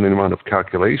and the amount of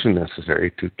calculation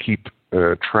necessary to keep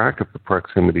track of the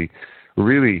proximity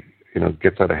really,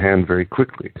 gets out of hand very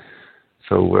quickly.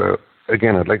 So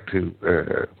again, I'd like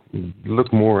to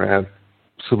look more at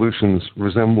solutions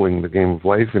resembling the game of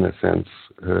life in a sense,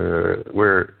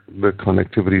 where the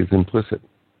connectivity is implicit.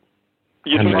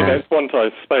 You're talking about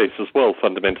quantized space as well,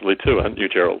 fundamentally too, aren't you,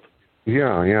 Gerald?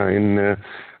 Yeah. In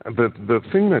the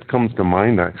thing that comes to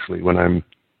mind actually when I'm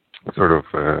sort of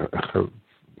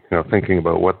thinking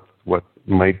about what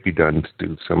might be done to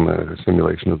do some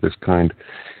simulation of this kind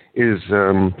is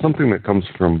something that comes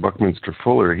from Buckminster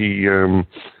Fuller. He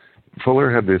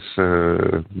Fuller had this.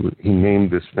 He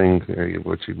named this thing,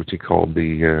 which he called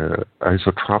the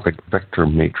isotropic vector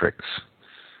matrix.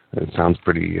 It sounds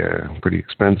pretty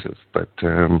expensive, but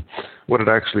what it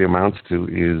actually amounts to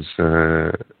is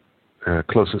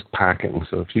closest packing.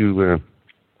 So if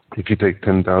you take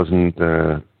 10,000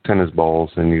 tennis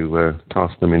balls and you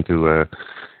toss them into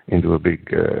a big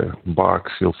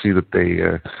box, you'll see that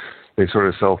they sort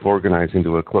of self-organize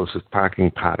into a closest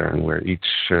packing pattern where each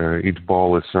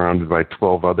ball is surrounded by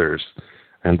 12 others,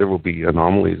 and there will be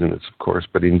anomalies in this, of course,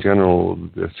 but in general,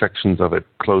 the sections of it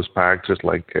close packed, just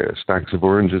like stacks of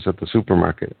oranges at the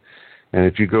supermarket. And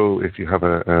if you have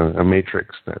a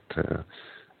matrix that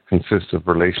consists of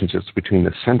relationships between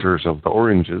the centers of the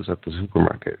oranges at the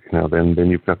supermarket, then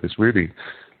you've got this really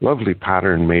lovely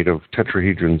pattern made of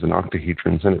tetrahedrons and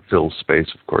octahedrons, and it fills space,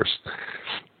 of course.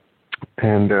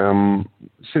 And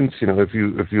since if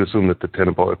you assume that the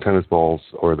tennis balls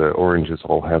or the oranges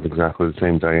all have exactly the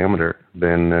same diameter,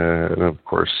 then of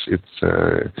course it's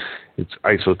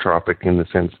isotropic in the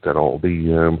sense that all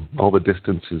the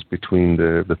distances between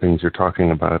the things you're talking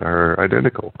about are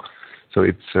identical. So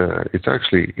it's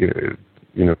actually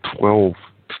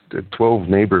 12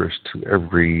 neighbors to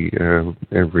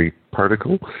every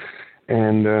particle,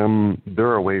 and there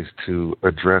are ways to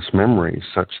address memory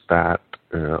such that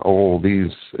all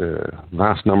these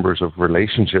vast numbers of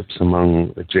relationships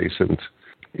among adjacent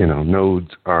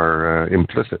nodes are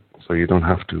implicit, so you don't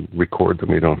have to record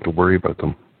them, you don't have to worry about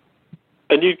them.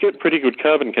 And you'd get pretty good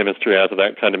carbon chemistry out of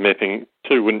that kind of mapping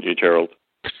too, wouldn't you, Gerald?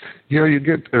 Yeah, you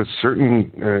get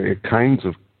certain kinds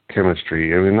of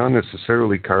chemistry. I mean, not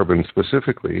necessarily carbon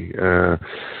specifically,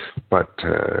 but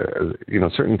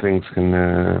certain things can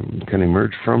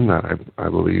emerge from that. I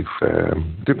believe,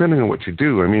 depending on what you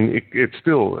do. I mean, it's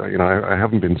still, I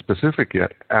haven't been specific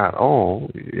yet at all.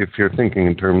 If you're thinking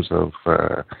in terms of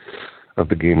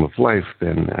the game of life,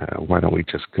 then why don't we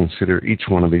just consider each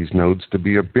one of these nodes to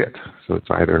be a bit? So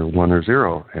it's either 1 or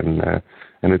 0,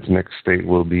 and its next state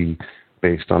will be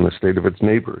based on the state of its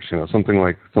neighbors, something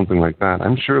like that.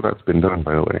 I'm sure that's been done,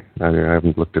 by the way. I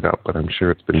haven't looked it up, but I'm sure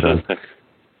it's been done.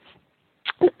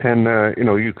 And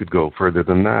you could go further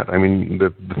than that. I mean,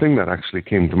 the thing that actually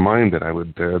came to mind that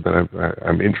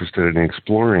I'm interested in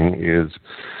exploring is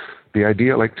the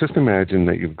idea. Like, just imagine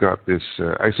that you've got this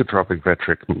isotropic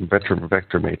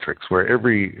vector matrix where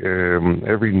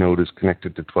every node is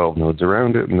connected to 12 nodes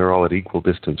around it, and they're all at equal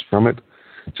distance from it,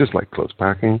 just like close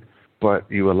packing. But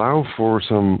you allow for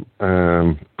some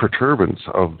perturbance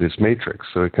of this matrix,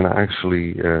 so it can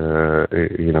actually,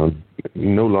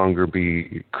 no longer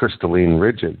be crystalline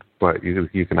rigid, but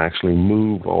you can actually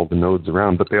move all the nodes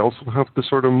around. But they also have to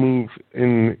sort of move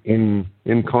in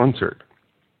concert.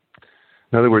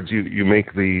 In other words, you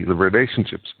make the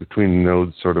relationships between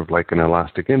nodes sort of like an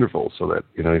elastic interval, so that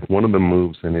if one of them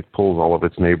moves and it pulls all of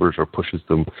its neighbors or pushes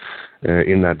them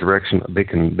in that direction, they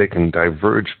can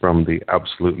diverge from the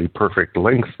absolutely perfect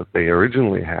length that they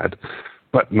originally had,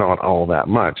 but not all that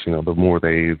much. The more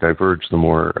they diverge, the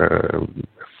more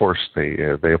force they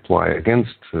apply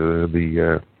against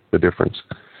the difference.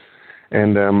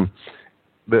 And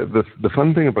the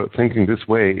fun thing about thinking this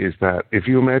way is that if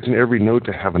you imagine every node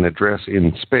to have an address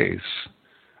in space,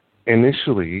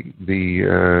 initially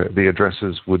the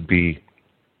addresses would be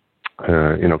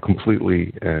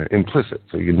completely implicit.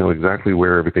 So you know exactly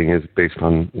where everything is based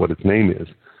on what its name is.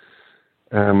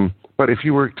 But if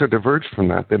you were to diverge from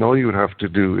that, then all you would have to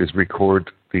do is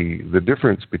record the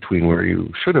difference between where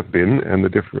you should have been and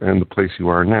the place you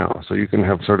are now. So you can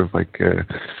have sort of like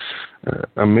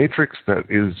a matrix that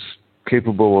is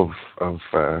capable of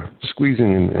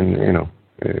squeezing and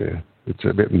it's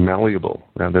a bit malleable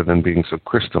rather than being so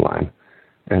crystalline.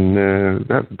 And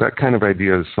that kind of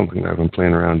idea is something that I've been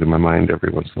playing around in my mind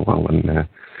every once in a while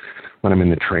when I'm in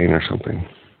the train or something.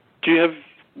 Do you have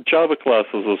Java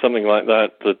classes or something like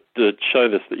that show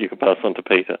this that you can pass on to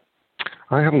Peter?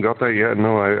 I haven't got that yet.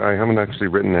 No, I haven't actually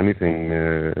written anything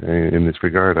in this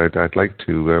regard. I'd like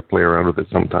to play around with it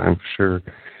sometime, for sure.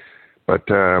 But,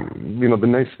 the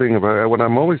nice thing about what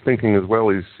I'm always thinking as well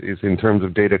is in terms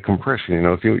of data compression.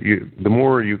 If the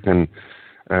more you can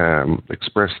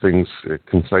express things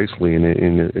concisely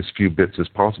in as few bits as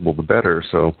possible, the better.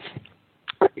 So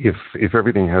if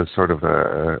everything has sort of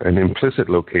an implicit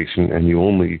location and you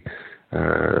only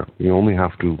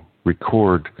have to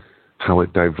record how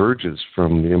it diverges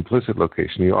from the implicit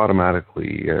location, you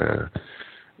automatically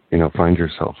find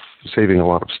yourself saving a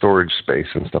lot of storage space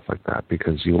and stuff like that,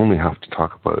 because you only have to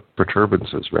talk about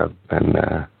perturbances rather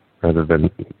than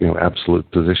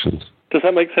absolute positions. Does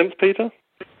that make sense, Peter?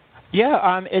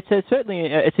 Yeah,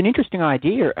 it's an interesting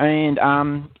idea,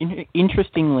 and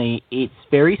interestingly, it's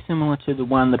very similar to the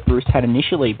one that Bruce had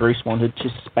initially. Bruce wanted to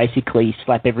basically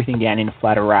slap everything down in a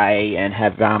flat array and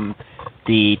have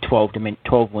the 12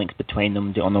 links between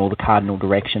them on all the cardinal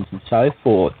directions and so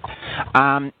forth.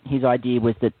 His idea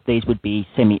was that these would be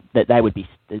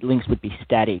the links would be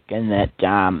static, and that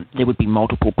there would be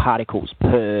multiple particles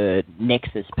per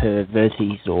nexus, per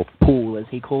vertices or pool, as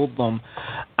he called them.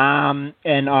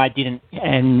 And I didn't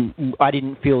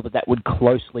feel that would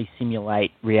closely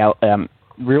simulate real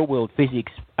world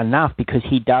physics enough, because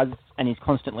he does and is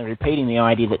constantly repeating the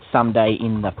idea that someday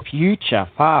in the future,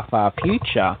 far, far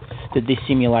future, that this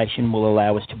simulation will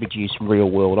allow us to produce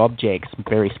real-world objects,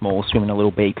 very small, swim in a little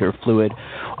beaker of fluid.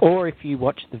 Or if you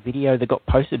watch the video that got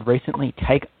posted recently,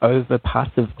 take over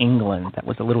parts of England. That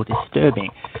was a little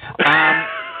disturbing.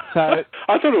 So I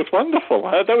thought it was wonderful.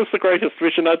 That was the greatest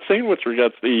vision I'd seen with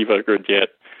regards to the EvoGrid yet.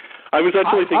 I was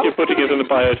actually thinking of putting it in the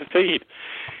biota feed.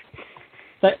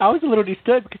 I was a little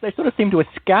disturbed because they sort of seemed to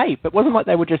escape. It wasn't like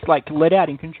they were just like let out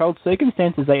in controlled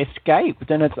circumstances. They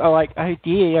escaped, and it's like, oh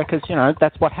dear, because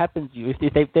that's what happens.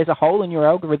 If there's a hole in your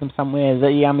algorithm somewhere,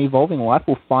 the evolving life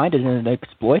will find it and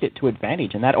exploit it to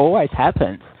advantage, and that always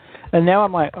happens. And now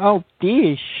I'm like, oh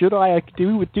dear, should I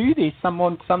do this?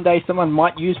 Someday someone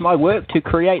might use my work to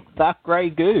create the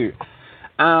grey goo.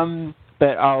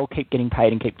 But I'll keep getting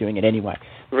paid and keep doing it anyway.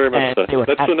 Very much so.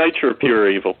 That's the nature of pure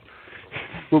evil.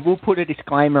 We'll put a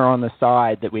disclaimer on the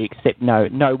side that we accept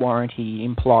no warranty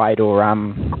implied, or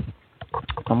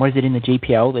what is it in the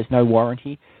GPL? There's no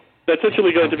warranty. That's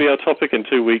actually going to be our topic in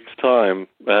 2 weeks' time,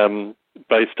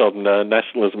 based on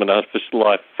nationalism and artificial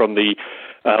life, from the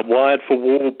Wired for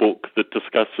War book that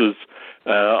discusses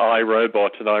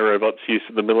iRobot and iRobot's use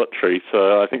in the military.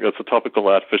 So I think that's a topical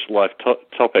artificial life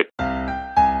topic.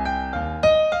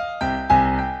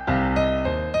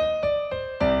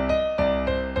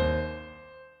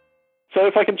 So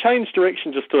if I can change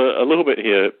direction just a little bit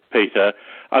here, Peter,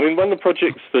 I mean, one of the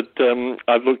projects that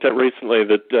I've looked at recently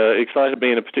that excited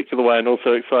me in a particular way and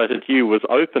also excited you was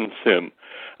OpenSim.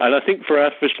 And I think for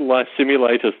artificial life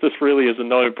simulators, this really is a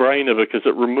no-brainer, because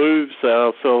it removes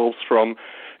ourselves from,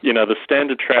 the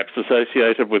standard traps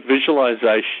associated with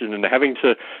visualization and having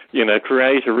to,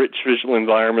 create a rich visual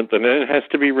environment that then has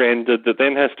to be rendered, that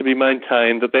then has to be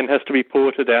maintained, that then has to be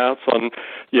ported out on,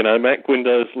 Mac,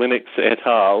 Windows, Linux, et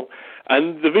al.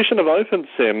 And the vision of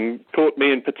OpenSim caught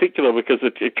me in particular because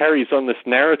it carries on this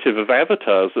narrative of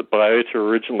avatars that Biota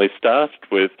originally started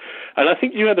with. And I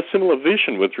think you had a similar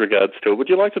vision with regards to it. Would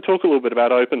you like to talk a little bit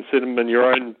about OpenSim and your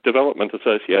own development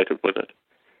associated with it?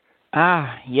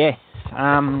 Yes.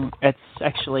 It's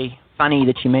actually funny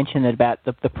that you mentioned that about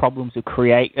the problems of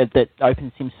that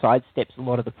OpenSim sidesteps a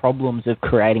lot of the problems of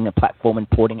creating a platform and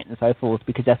porting it and so forth,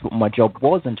 because that's what my job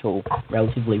was until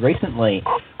relatively recently,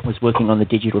 was working on the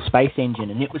Digital Space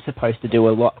Engine, and it was supposed to do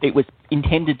a lot. It was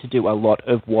intended to do a lot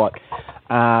of what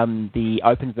the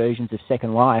open versions of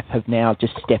Second Life have now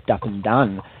just stepped up and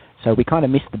done. So we kind of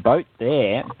missed the boat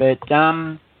there, but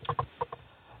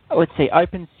let's see.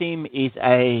 OpenSim is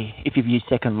if you've used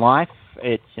Second Life,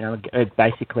 it's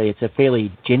basically it's a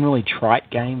fairly generally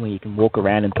trite game where you can walk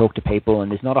around and talk to people,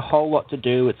 and there's not a whole lot to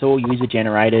do. It's all user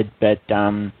generated. But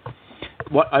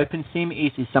what OpenSim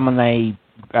is someone they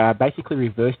basically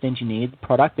reverse engineered the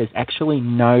product. There's actually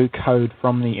no code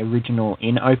from the original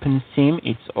in OpenSim.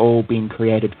 It's all been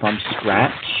created from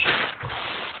scratch,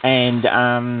 and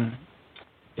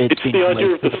it's the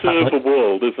idea of the server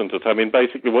world, isn't it? I mean,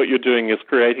 basically what you're doing is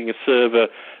creating a server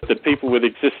that people with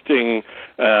existing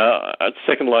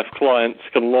Second Life clients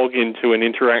can log into and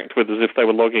interact with as if they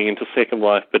were logging into Second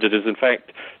Life, but it is in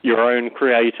fact your own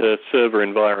creator server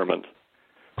environment.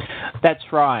 That's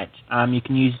right. You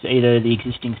can use either the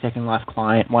existing Second Life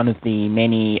client, one of the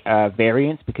many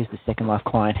variants, because the Second Life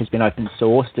client has been open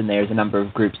sourced, and there's a number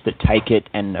of groups that take it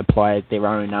and apply their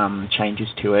own changes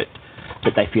to it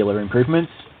that they feel are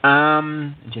improvements.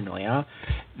 Generally are.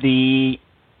 The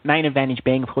main advantage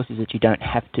being, of course, is that you don't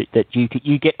have to, that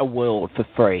you get a world for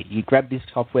free. You grab this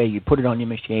software, you put it on your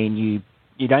machine,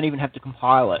 you don't even have to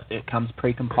compile it. It comes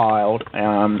pre-compiled,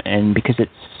 and because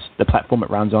it's the platform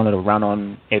it runs on, it'll run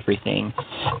on everything.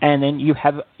 And then you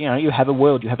have a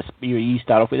world. You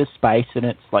start off with a space, and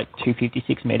it's like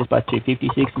 256 meters by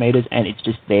 256 meters, and it's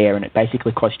just there, and it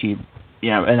basically costs you,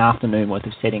 an afternoon worth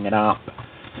of setting it up.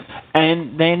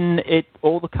 And then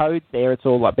all the code there, it's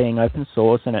all like being open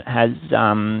source, and it has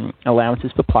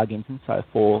allowances for plugins and so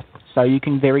forth. So you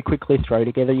can very quickly throw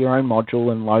together your own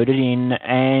module and load it in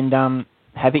and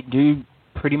have it do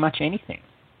pretty much anything.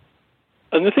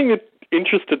 And the thing that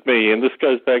interested me, and this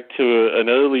goes back to an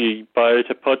early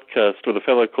biota podcast with a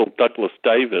fellow called Douglas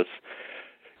Davis,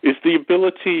 is the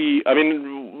ability, I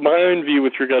mean, my own view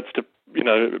with regards to,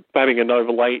 having a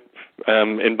Noble Ape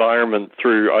environment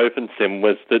through OpenSim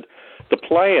was that the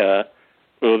player,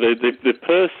 or the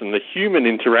person, the human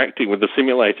interacting with the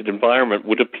simulated environment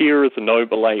would appear as a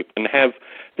Noble Ape and have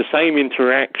the same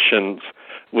interactions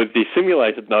with the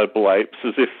simulated Noble Apes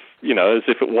as if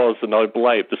it was a Noble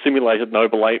Ape. The simulated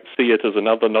Noble Apes see it as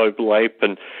another Noble Ape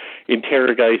and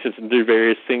interrogate it and do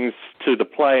various things to the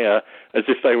player as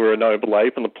if they were a Noble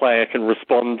Ape, and the player can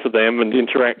respond to them and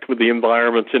interact with the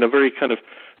environment in a very kind of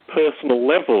personal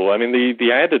level. I mean,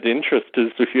 the added interest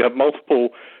is if you have multiple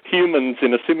humans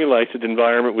in a simulated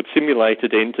environment with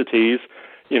simulated entities,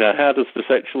 how does this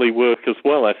actually work as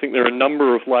well? I think there are a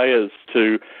number of layers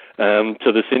to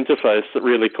this interface that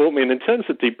really caught me. And in terms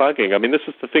of debugging, I mean, this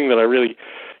is the thing that I really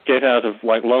get out of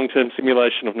long-term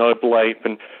simulation of Noble Ape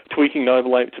and tweaking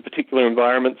Noble Ape to particular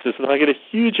environments, is that I get a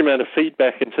huge amount of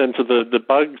feedback in terms of the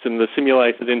bugs and the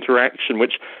simulated interaction,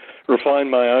 which refine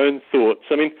my own thoughts.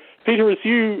 I mean, Peter, as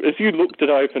you looked at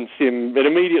OpenSim, it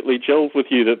immediately gelled with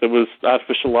you that there was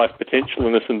artificial life potential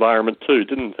in this environment too,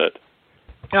 didn't it?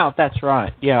 Oh, that's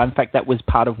right. Yeah, in fact, that was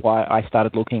part of why I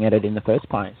started looking at it in the first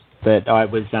place. But I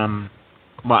was,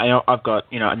 I've got,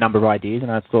 a number of ideas,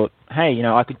 and I thought, hey,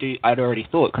 I'd already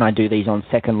thought, can I do these on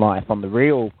Second Life, on the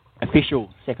real, official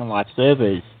Second Life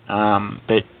servers?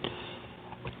 But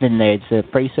then there's a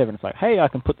free server, and it's like, hey, I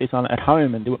can put this on at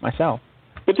home and do it myself.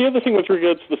 But the other thing with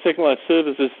regards to the Second Life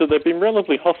servers is that they've been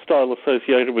relatively hostile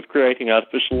associated with creating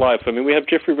artificial life. I mean, we have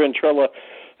Jeffrey Ventrella,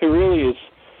 who really is,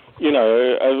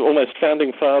 almost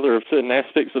founding father of certain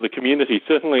aspects of the community.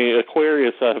 Certainly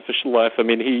Aquarius Artificial Life, I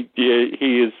mean, he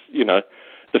is,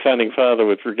 the founding father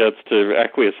with regards to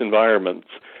aqueous environments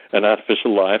and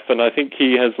artificial life. And I think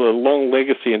he has a long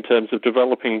legacy in terms of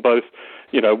developing both,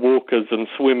 walkers and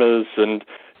swimmers and,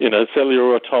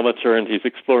 cellular automata, and he's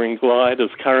exploring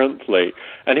gliders currently.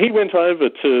 And he went over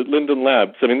to Linden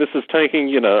Labs. I mean, this is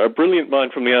taking, a brilliant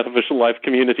mind from the artificial life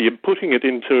community and putting it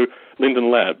into Linden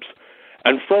Labs.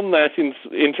 And from that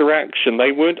interaction,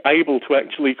 they weren't able to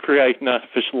actually create an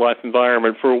artificial life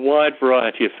environment for a wide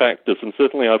variety of factors. And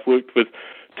certainly I've worked with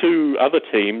two other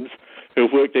teams who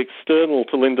have worked external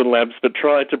to Linden Labs but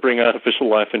tried to bring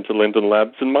artificial life into Linden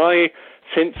Labs. And my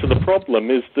sense of the problem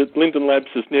is that Linden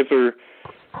Labs has never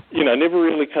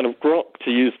really kind of grokked, to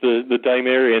use the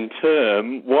Damerian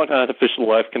term, what artificial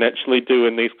life can actually do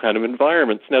in these kind of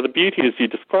environments. Now, the beauty, as you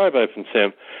describe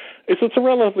OpenSim, is it's a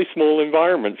relatively small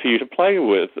environment for you to play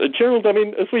with. Gerald, I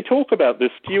mean, as we talk about this,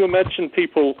 do you imagine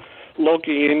people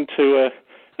logging into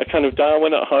a kind of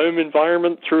Darwin at home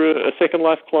environment through a Second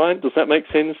Life client? Does that make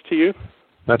sense to you?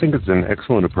 I think it's an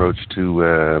excellent approach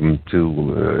to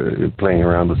playing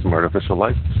around with some artificial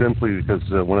life, simply because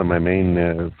one of my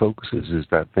main focuses is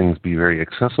that things be very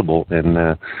accessible,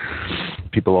 and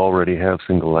people already have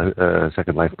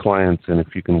Second Life clients, and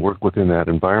if you can work within that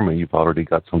environment, you've already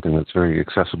got something that's very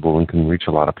accessible and can reach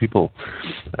a lot of people.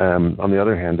 On the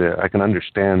other hand, I can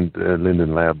understand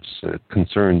Linden Labs'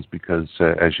 concerns because,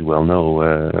 as you well know,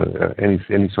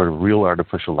 any sort of real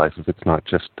artificial life, if it's not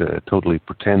just totally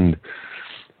pretend,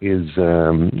 is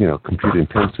compute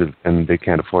intensive, and they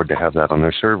can't afford to have that on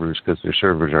their servers because their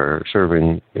servers are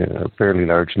serving fairly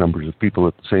large numbers of people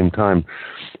at the same time.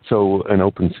 So an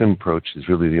OpenSim approach is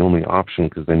really the only option,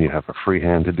 because then you have a free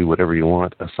hand to do whatever you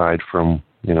want aside from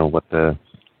what the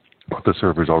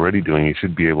server's already doing. You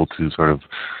should be able to sort of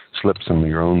slip some of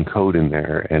your own code in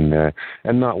there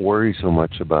and not worry so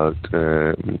much about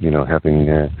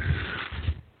having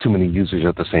too many users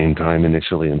at the same time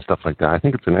initially and stuff like that. I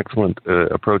think it's an excellent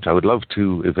approach. I would love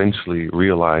to eventually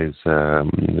realize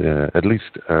at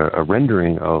least a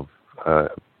rendering of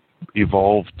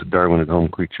evolved Darwin at home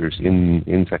creatures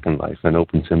in Second Life, and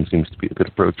OpenSim seems to be a good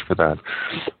approach for that.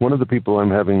 One of the people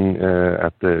I'm having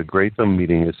at the Gratham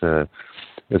meeting is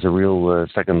a real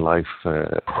Second Life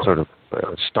sort of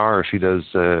star. She does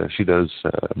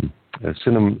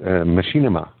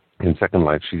machinima in Second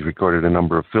Life. She's recorded a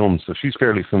number of films, so she's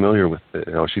fairly familiar with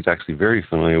she's actually very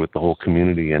familiar with the whole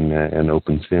community and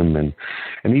OpenSim and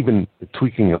even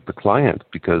tweaking up the client,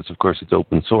 because of course it's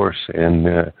open source,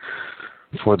 and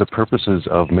for the purposes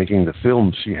of making the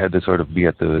film, she had to sort of be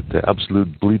at the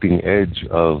absolute bleeding edge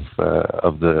of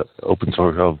the open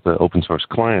source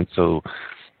client. So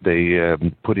they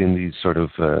put in these sort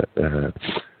of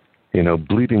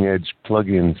bleeding edge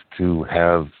plugins to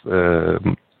have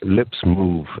lips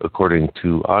move according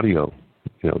to audio,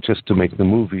 just to make the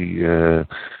movie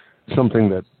something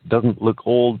that doesn't look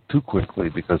old too quickly,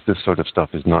 because this sort of stuff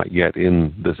is not yet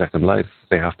in the Second Life.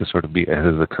 They have to sort of be ahead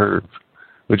of the curve,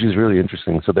 which is really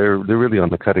interesting. So they're really on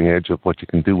the cutting edge of what you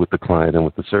can do with the client and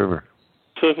with the server.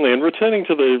 Certainly. And returning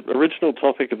to the original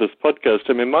topic of this podcast,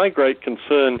 I mean, my great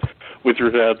concern with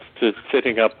regards to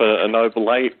setting up a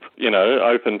Noble Ape,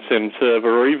 OpenSim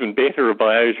server, or even better, a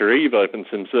Biota Eve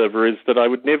OpenSim server, is that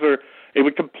it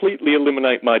would completely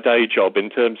eliminate my day job in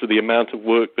terms of the amount of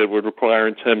work that it would require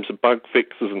in terms of bug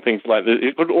fixes and things like that.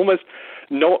 It would almost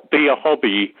not be a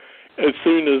hobby as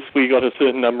soon as we got a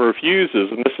certain number of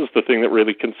users. And this is the thing that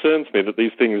really concerns me, that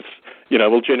these things,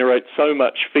 will generate so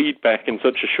much feedback in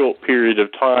such a short period of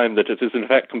time that it is in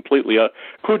fact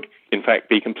could in fact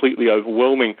be completely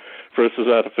overwhelming for us as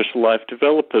artificial life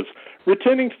developers.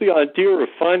 Returning to the idea of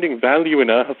finding value in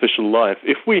artificial life,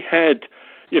 if we had,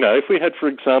 for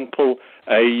example,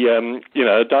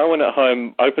 a Darwin at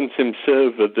Home OpenSim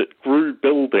server that grew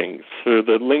buildings, for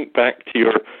the link back to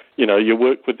your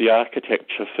work with the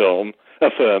architecture firm,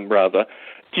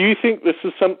 do you think this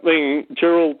is something,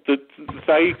 Gerald, that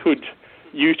they could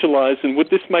utilize, and would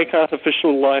this make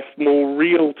artificial life more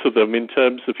real to them in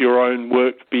terms of your own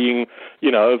work being,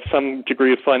 of some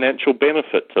degree of financial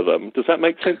benefit to them? Does that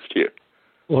make sense to you?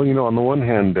 Well, on the one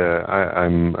hand,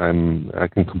 I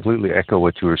can completely echo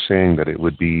what you were saying, that it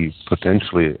would be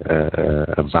potentially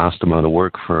a vast amount of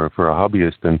work for a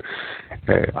hobbyist, and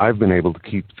I've been able to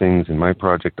keep things in my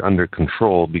project under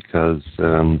control because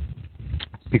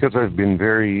I've been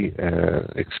very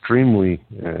extremely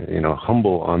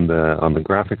humble on the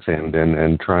graphics end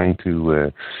and trying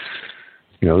to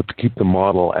to keep the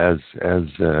model as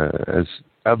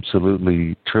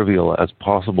absolutely trivial as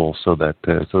possible, so that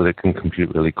it can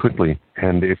compute really quickly.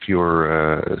 And if you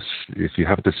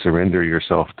have to surrender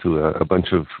yourself to a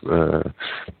bunch of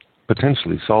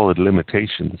potentially solid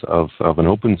limitations of an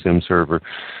OpenSim server,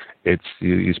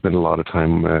 you spend a lot of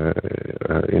time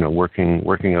working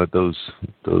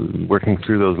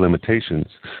through those limitations.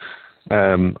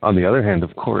 On the other hand,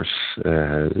 of course,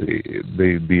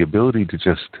 the ability to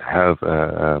just have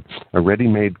a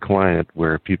ready-made client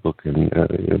where people can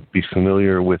be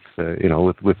familiar with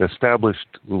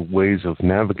established ways of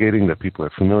navigating that people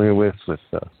are familiar with,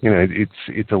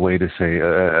 it's a way to say,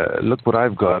 look what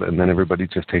I've got, and then everybody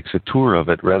just takes a tour of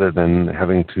it, rather than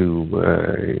having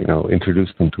to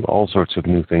introduce them to all sorts of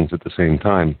new things at the same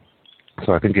time.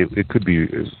 So I think it could be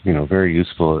very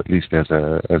useful, at least as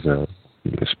a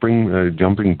spring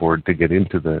jumping board to get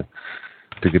into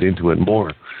it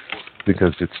more,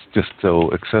 because it's just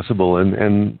so accessible,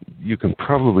 and you can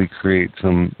probably create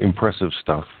some impressive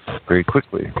stuff very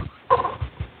quickly.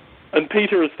 And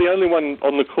Peter is the only one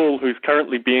on the call who's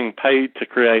currently being paid to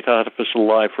create artificial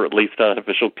life, or at least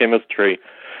artificial chemistry.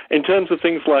 In terms of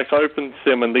things like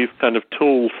OpenSim and these kind of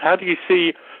tools, how do you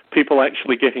see people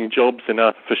actually getting jobs in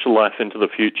artificial life into the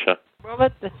future? Well,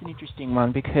 that's an interesting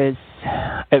one, because,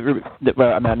 I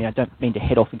don't mean to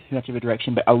head off into too much of a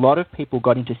direction, but a lot of people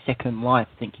got into Second Life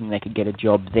thinking they could get a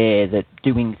job there, that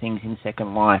doing things in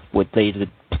Second Life would lead to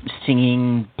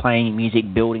singing, playing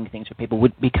music, building things for people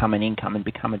would become an income and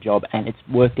become a job, and it's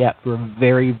worked out for a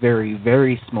very, very,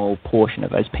 very small portion of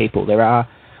those people. There are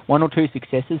one or two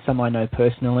successes, some I know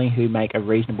personally, who make a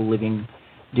reasonable living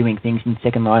doing things in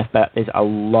Second Life, but there's a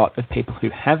lot of people who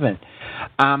haven't.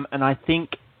 And I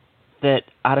think that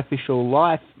artificial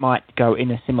life might go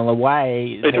in a similar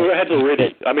way. It has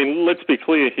already. I mean, let's be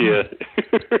clear here.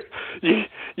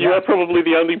 You are probably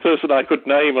the only person I could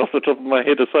name off the top of my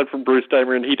head, aside from Bruce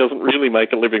Damer, and he doesn't really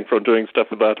make a living from doing stuff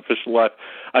with artificial life.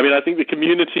 I mean, I think the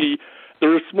community,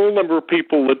 there are a small number of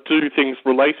people that do things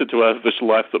related to artificial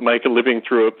life that make a living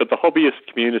through it, but the hobbyist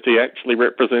community actually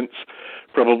represents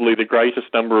probably the greatest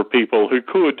number of people who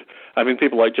could,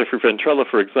 people like Jeffrey Ventrella,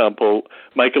 for example,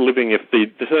 make a living if the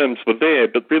terms were there.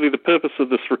 But really the purpose of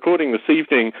this recording this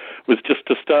evening was just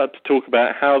to start to talk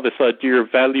about how this idea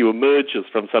of value emerges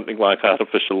from something like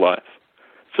artificial life.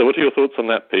 So what are your thoughts on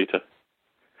that, Peter?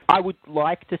 I would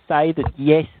like to say that,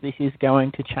 yes, this is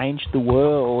going to change the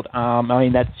world.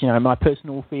 That's, my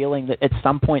personal feeling, that at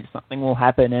some point something will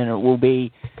happen and it will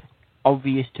be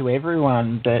obvious to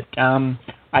everyone, but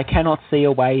I cannot see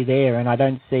a way there, and I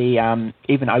don't see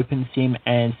even OpenSim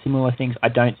and similar things, I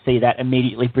don't see that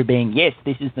immediately for being, yes,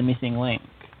 this is the missing link.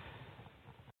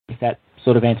 If that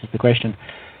sort of answers the question.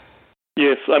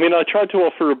 Yes, I tried to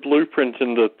offer a blueprint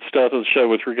in the start of the show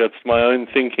with regards to my own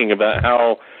thinking about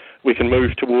how we can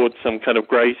move towards some kind of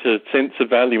greater sense of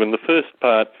value. And the first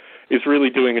part is really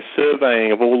doing a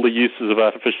surveying of all the uses of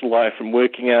artificial life and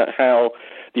working out how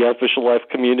the artificial life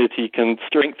community can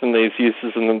strengthen these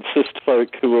uses and assist folk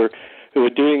who are who are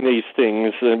doing these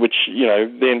things, which,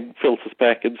 then filters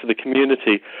back into the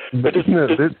community. But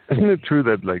isn't it true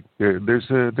that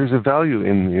there's a value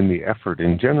in the effort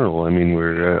in general? I mean,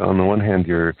 we're on the one hand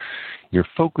you're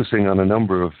focusing on a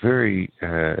number of very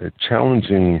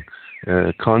challenging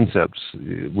concepts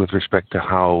with respect to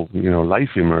how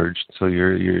life emerged. So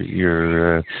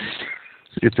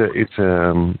it's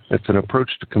an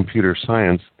approach to computer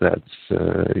science that's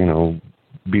trying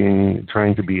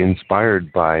to be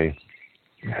inspired by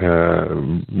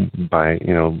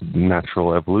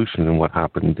natural evolution and what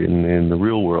happened in the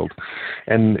real world,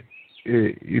 and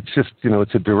it's just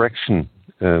it's a direction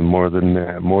more than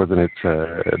it's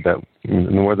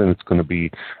going to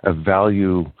be a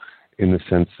value in the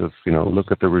sense of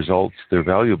look at the results, they're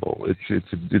valuable.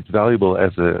 It's valuable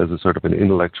as a sort of an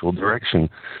intellectual direction,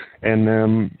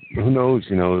 and who knows,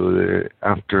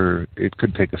 after it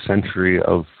could take a century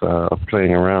of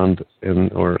playing around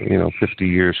or 50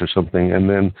 years or something, and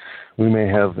then we may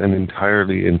have an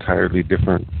entirely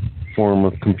different form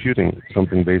of computing,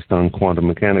 something based on quantum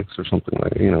mechanics or something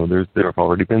like there have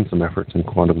already been some efforts in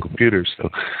quantum computers, so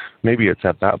maybe it's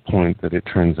at that point that it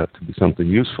turns out to be something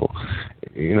useful.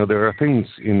 There are things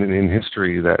in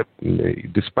history that,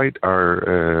 despite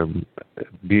our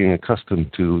being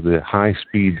accustomed to the high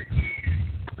speed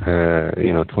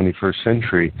 21st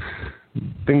century,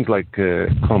 things like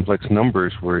complex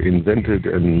numbers were invented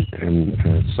and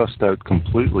sussed out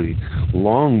completely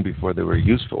long before they were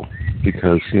useful,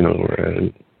 because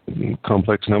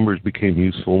complex numbers became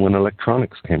useful when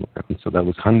electronics came around. So that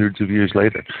was hundreds of years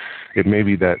later. It may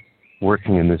be that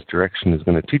working in this direction is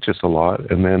going to teach us a lot,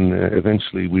 and then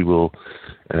eventually we will,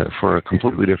 for a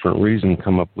completely different reason,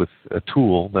 come up with a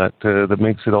tool that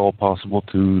makes it all possible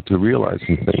to realize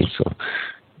some things. So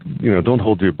don't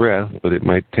hold your breath, but it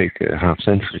might take a half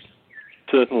century.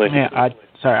 Certainly. Yeah,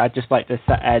 I'd just like to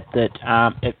add that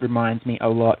it reminds me a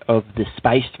lot of the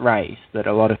space race, that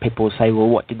a lot of people say, well,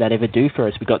 what did that ever do for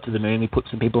us? We got to the moon, we put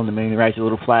some people on the moon, we raised a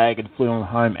little flag and flew on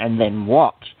home, and then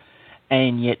what?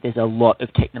 And yet there's a lot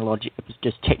of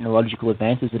technological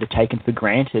advances that are taken for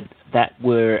granted that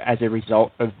were as a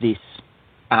result of this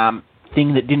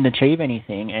thing that didn't achieve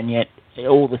anything, and yet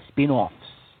all the spin-offs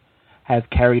have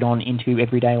carried on into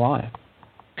everyday life.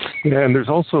 Yeah, and there's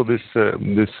also this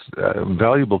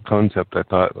valuable concept, I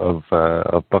thought, of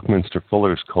Buckminster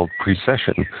Fuller's called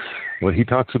precession. What he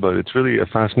talks about, it's really a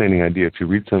fascinating idea. If you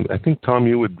read some, I think, Tom,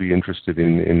 you would be interested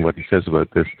in what he says about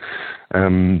this.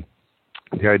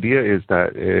 The idea is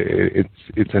that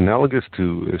it's analogous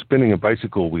to spinning a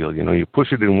bicycle wheel. You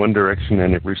push it in one direction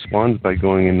and it responds by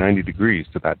going in 90 degrees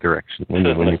to that direction when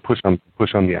you push on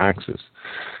the axis.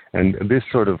 And this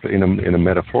sort of, in a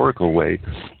metaphorical way,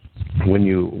 when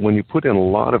you put in a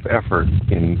lot of effort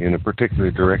in a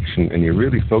particular direction and you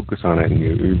really focus on it and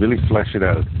you really flesh it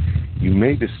out, you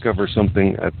may discover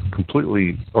something that's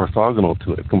completely orthogonal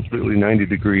to it, completely 90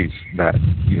 degrees, that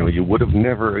you would have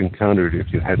never encountered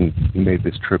if you hadn't made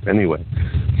this trip anyway.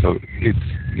 So it's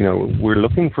we're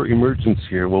looking for emergence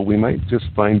here. Well, we might just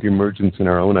find emergence in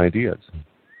our own ideas.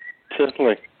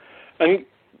 Certainly. And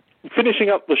finishing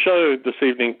up the show this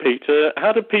evening, Peter,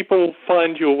 how do people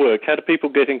find your work? How do people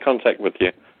get in contact with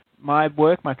you? My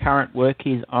current work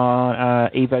is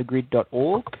on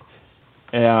evogrid.org.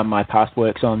 My past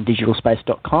work's on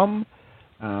digitalspace.com.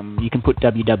 You can put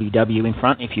www in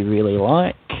front if you really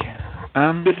like.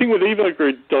 The thing with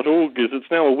evogrid.org is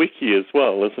it's now a wiki as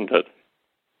well, isn't it?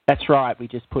 That's right. We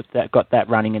just got that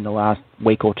running in the last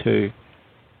week or two.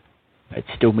 It's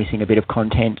still missing a bit of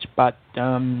content, but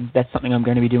that's something I'm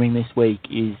going to be doing this week,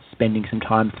 is spending some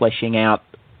time fleshing out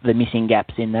the missing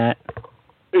gaps in that.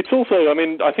 It's also,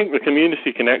 I think the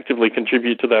community can actively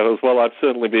contribute to that as well. I've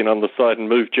certainly been on the site and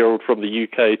moved Gerald from the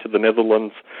UK to the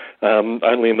Netherlands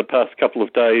only in the past couple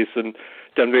of days, and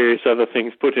done various other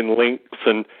things, put in links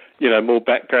and, more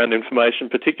background information,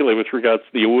 particularly with regards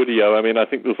to the audio. I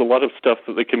think there's a lot of stuff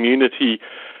that the community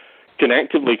can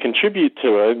actively contribute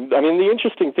to it. The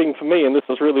interesting thing for me, and this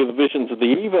is really the visions of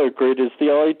the EvoGrid, is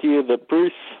the idea that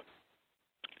Bruce,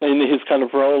 in his kind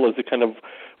of role as a kind of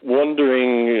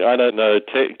wandering,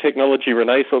 technology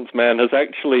renaissance man, has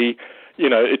actually,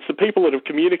 it's the people that have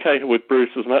communicated with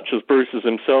Bruce as much as Bruce is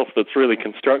himself that's really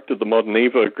constructed the modern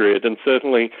EvoGrid. And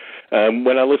certainly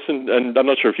when I listen, and I'm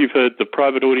not sure if you've heard the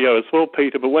private audio as well,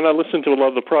 Peter, but when I listen to a lot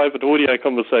of the private audio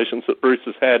conversations that Bruce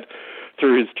has had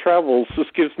through his travels, this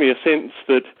gives me a sense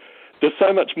that there's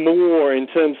so much more in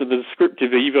terms of the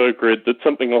descriptive EvoGrid that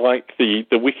something like the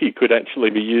wiki could actually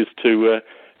be used to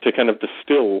kind of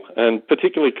distill, and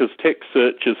particularly because text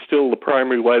search is still the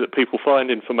primary way that people find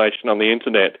information on the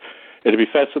internet. It'd be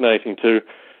fascinating to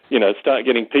start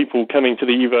getting people coming to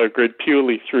the Evo Grid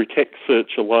purely through text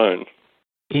search alone.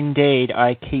 Indeed,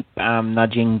 I keep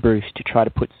nudging Bruce to try to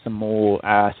put some more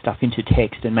stuff into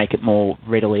text and make it more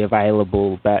readily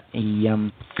available, but he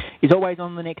is always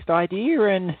on the next idea.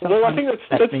 And well, I think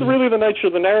that's really the nature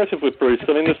of the narrative with Bruce.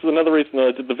 I mean, this is another reason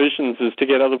I did the Visions, is to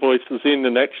get other voices in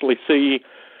and actually see,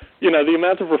 the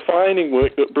amount of refining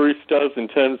work that Bruce does in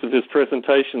terms of his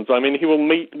presentations. I mean, he will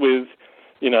meet with,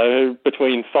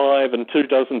 between 5 and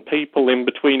 24 people in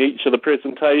between each of the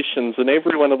presentations, and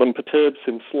every one of them perturbs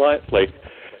him slightly.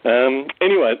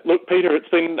 Anyway, look, Peter, it's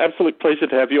been an absolute pleasure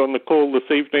to have you on the call this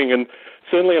evening, and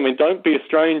certainly, don't be a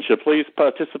stranger. Please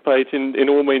participate in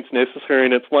all means necessary,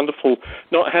 and it's wonderful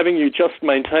not having you just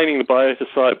maintaining the Biota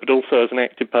site, but also as an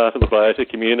active part of the Biota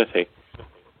community.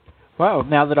 Well,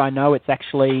 now that I know it's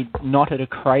actually not at a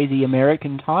crazy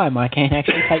American time, I can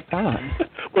actually take part.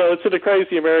 Well, it's at a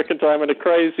crazy American time and a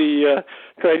crazy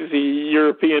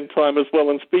European time as well.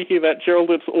 And speaking of that, Gerald,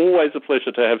 it's always a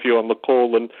pleasure to have you on the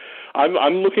call, and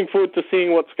I'm looking forward to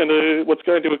seeing what's going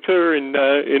to occur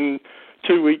in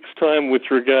 2 weeks' time with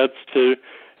regards to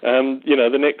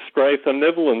the next Grey Thumb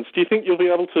Netherlands. Do you think you'll be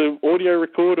able to audio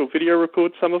record or video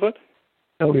record some of it?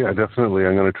 Oh, yeah, definitely.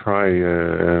 I'm going to try,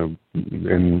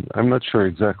 and I'm not sure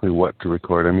exactly what to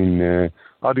record. I mean,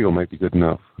 audio might be good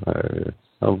enough.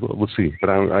 We'll see. But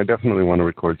I definitely want to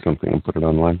record something and put it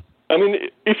online. I mean,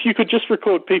 if you could just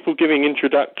record people giving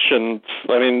introductions,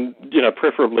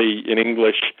 preferably in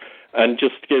English, and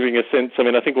just giving a sense,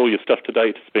 I think all your stuff to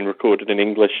date has been recorded in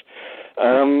English,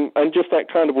 and just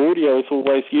that kind of audio is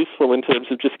always useful in terms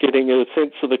of just getting a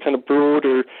sense of the kind of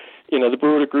broader, the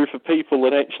broader group of people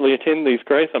that actually attend these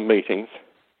Grey Thumb meetings.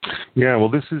 Yeah, well,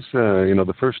 this is,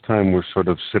 the first time we're sort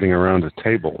of sitting around a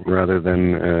table rather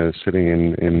than sitting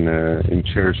in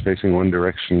chairs facing one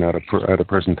direction at a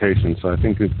presentation. So I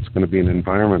think it's going to be an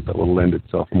environment that will lend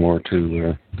itself more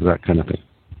to that kind of thing.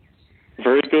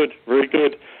 Very good, very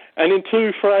good. And in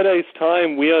 2 Fridays'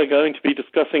 time, we are going to be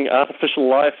discussing artificial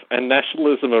life and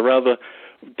nationalism, a rather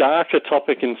darker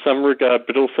topic in some regard,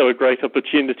 but also a great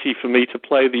opportunity for me to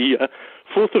play the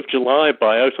 4th of July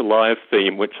Biota Live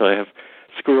theme, which I have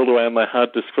squirreled away on my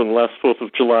hard disk from the last 4th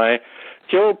of July.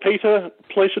 Gerald, Peter,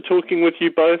 pleasure talking with you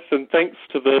both, and thanks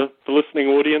to the listening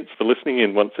audience for listening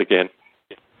in once again.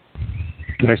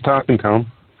 Nice talking,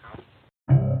 Tom.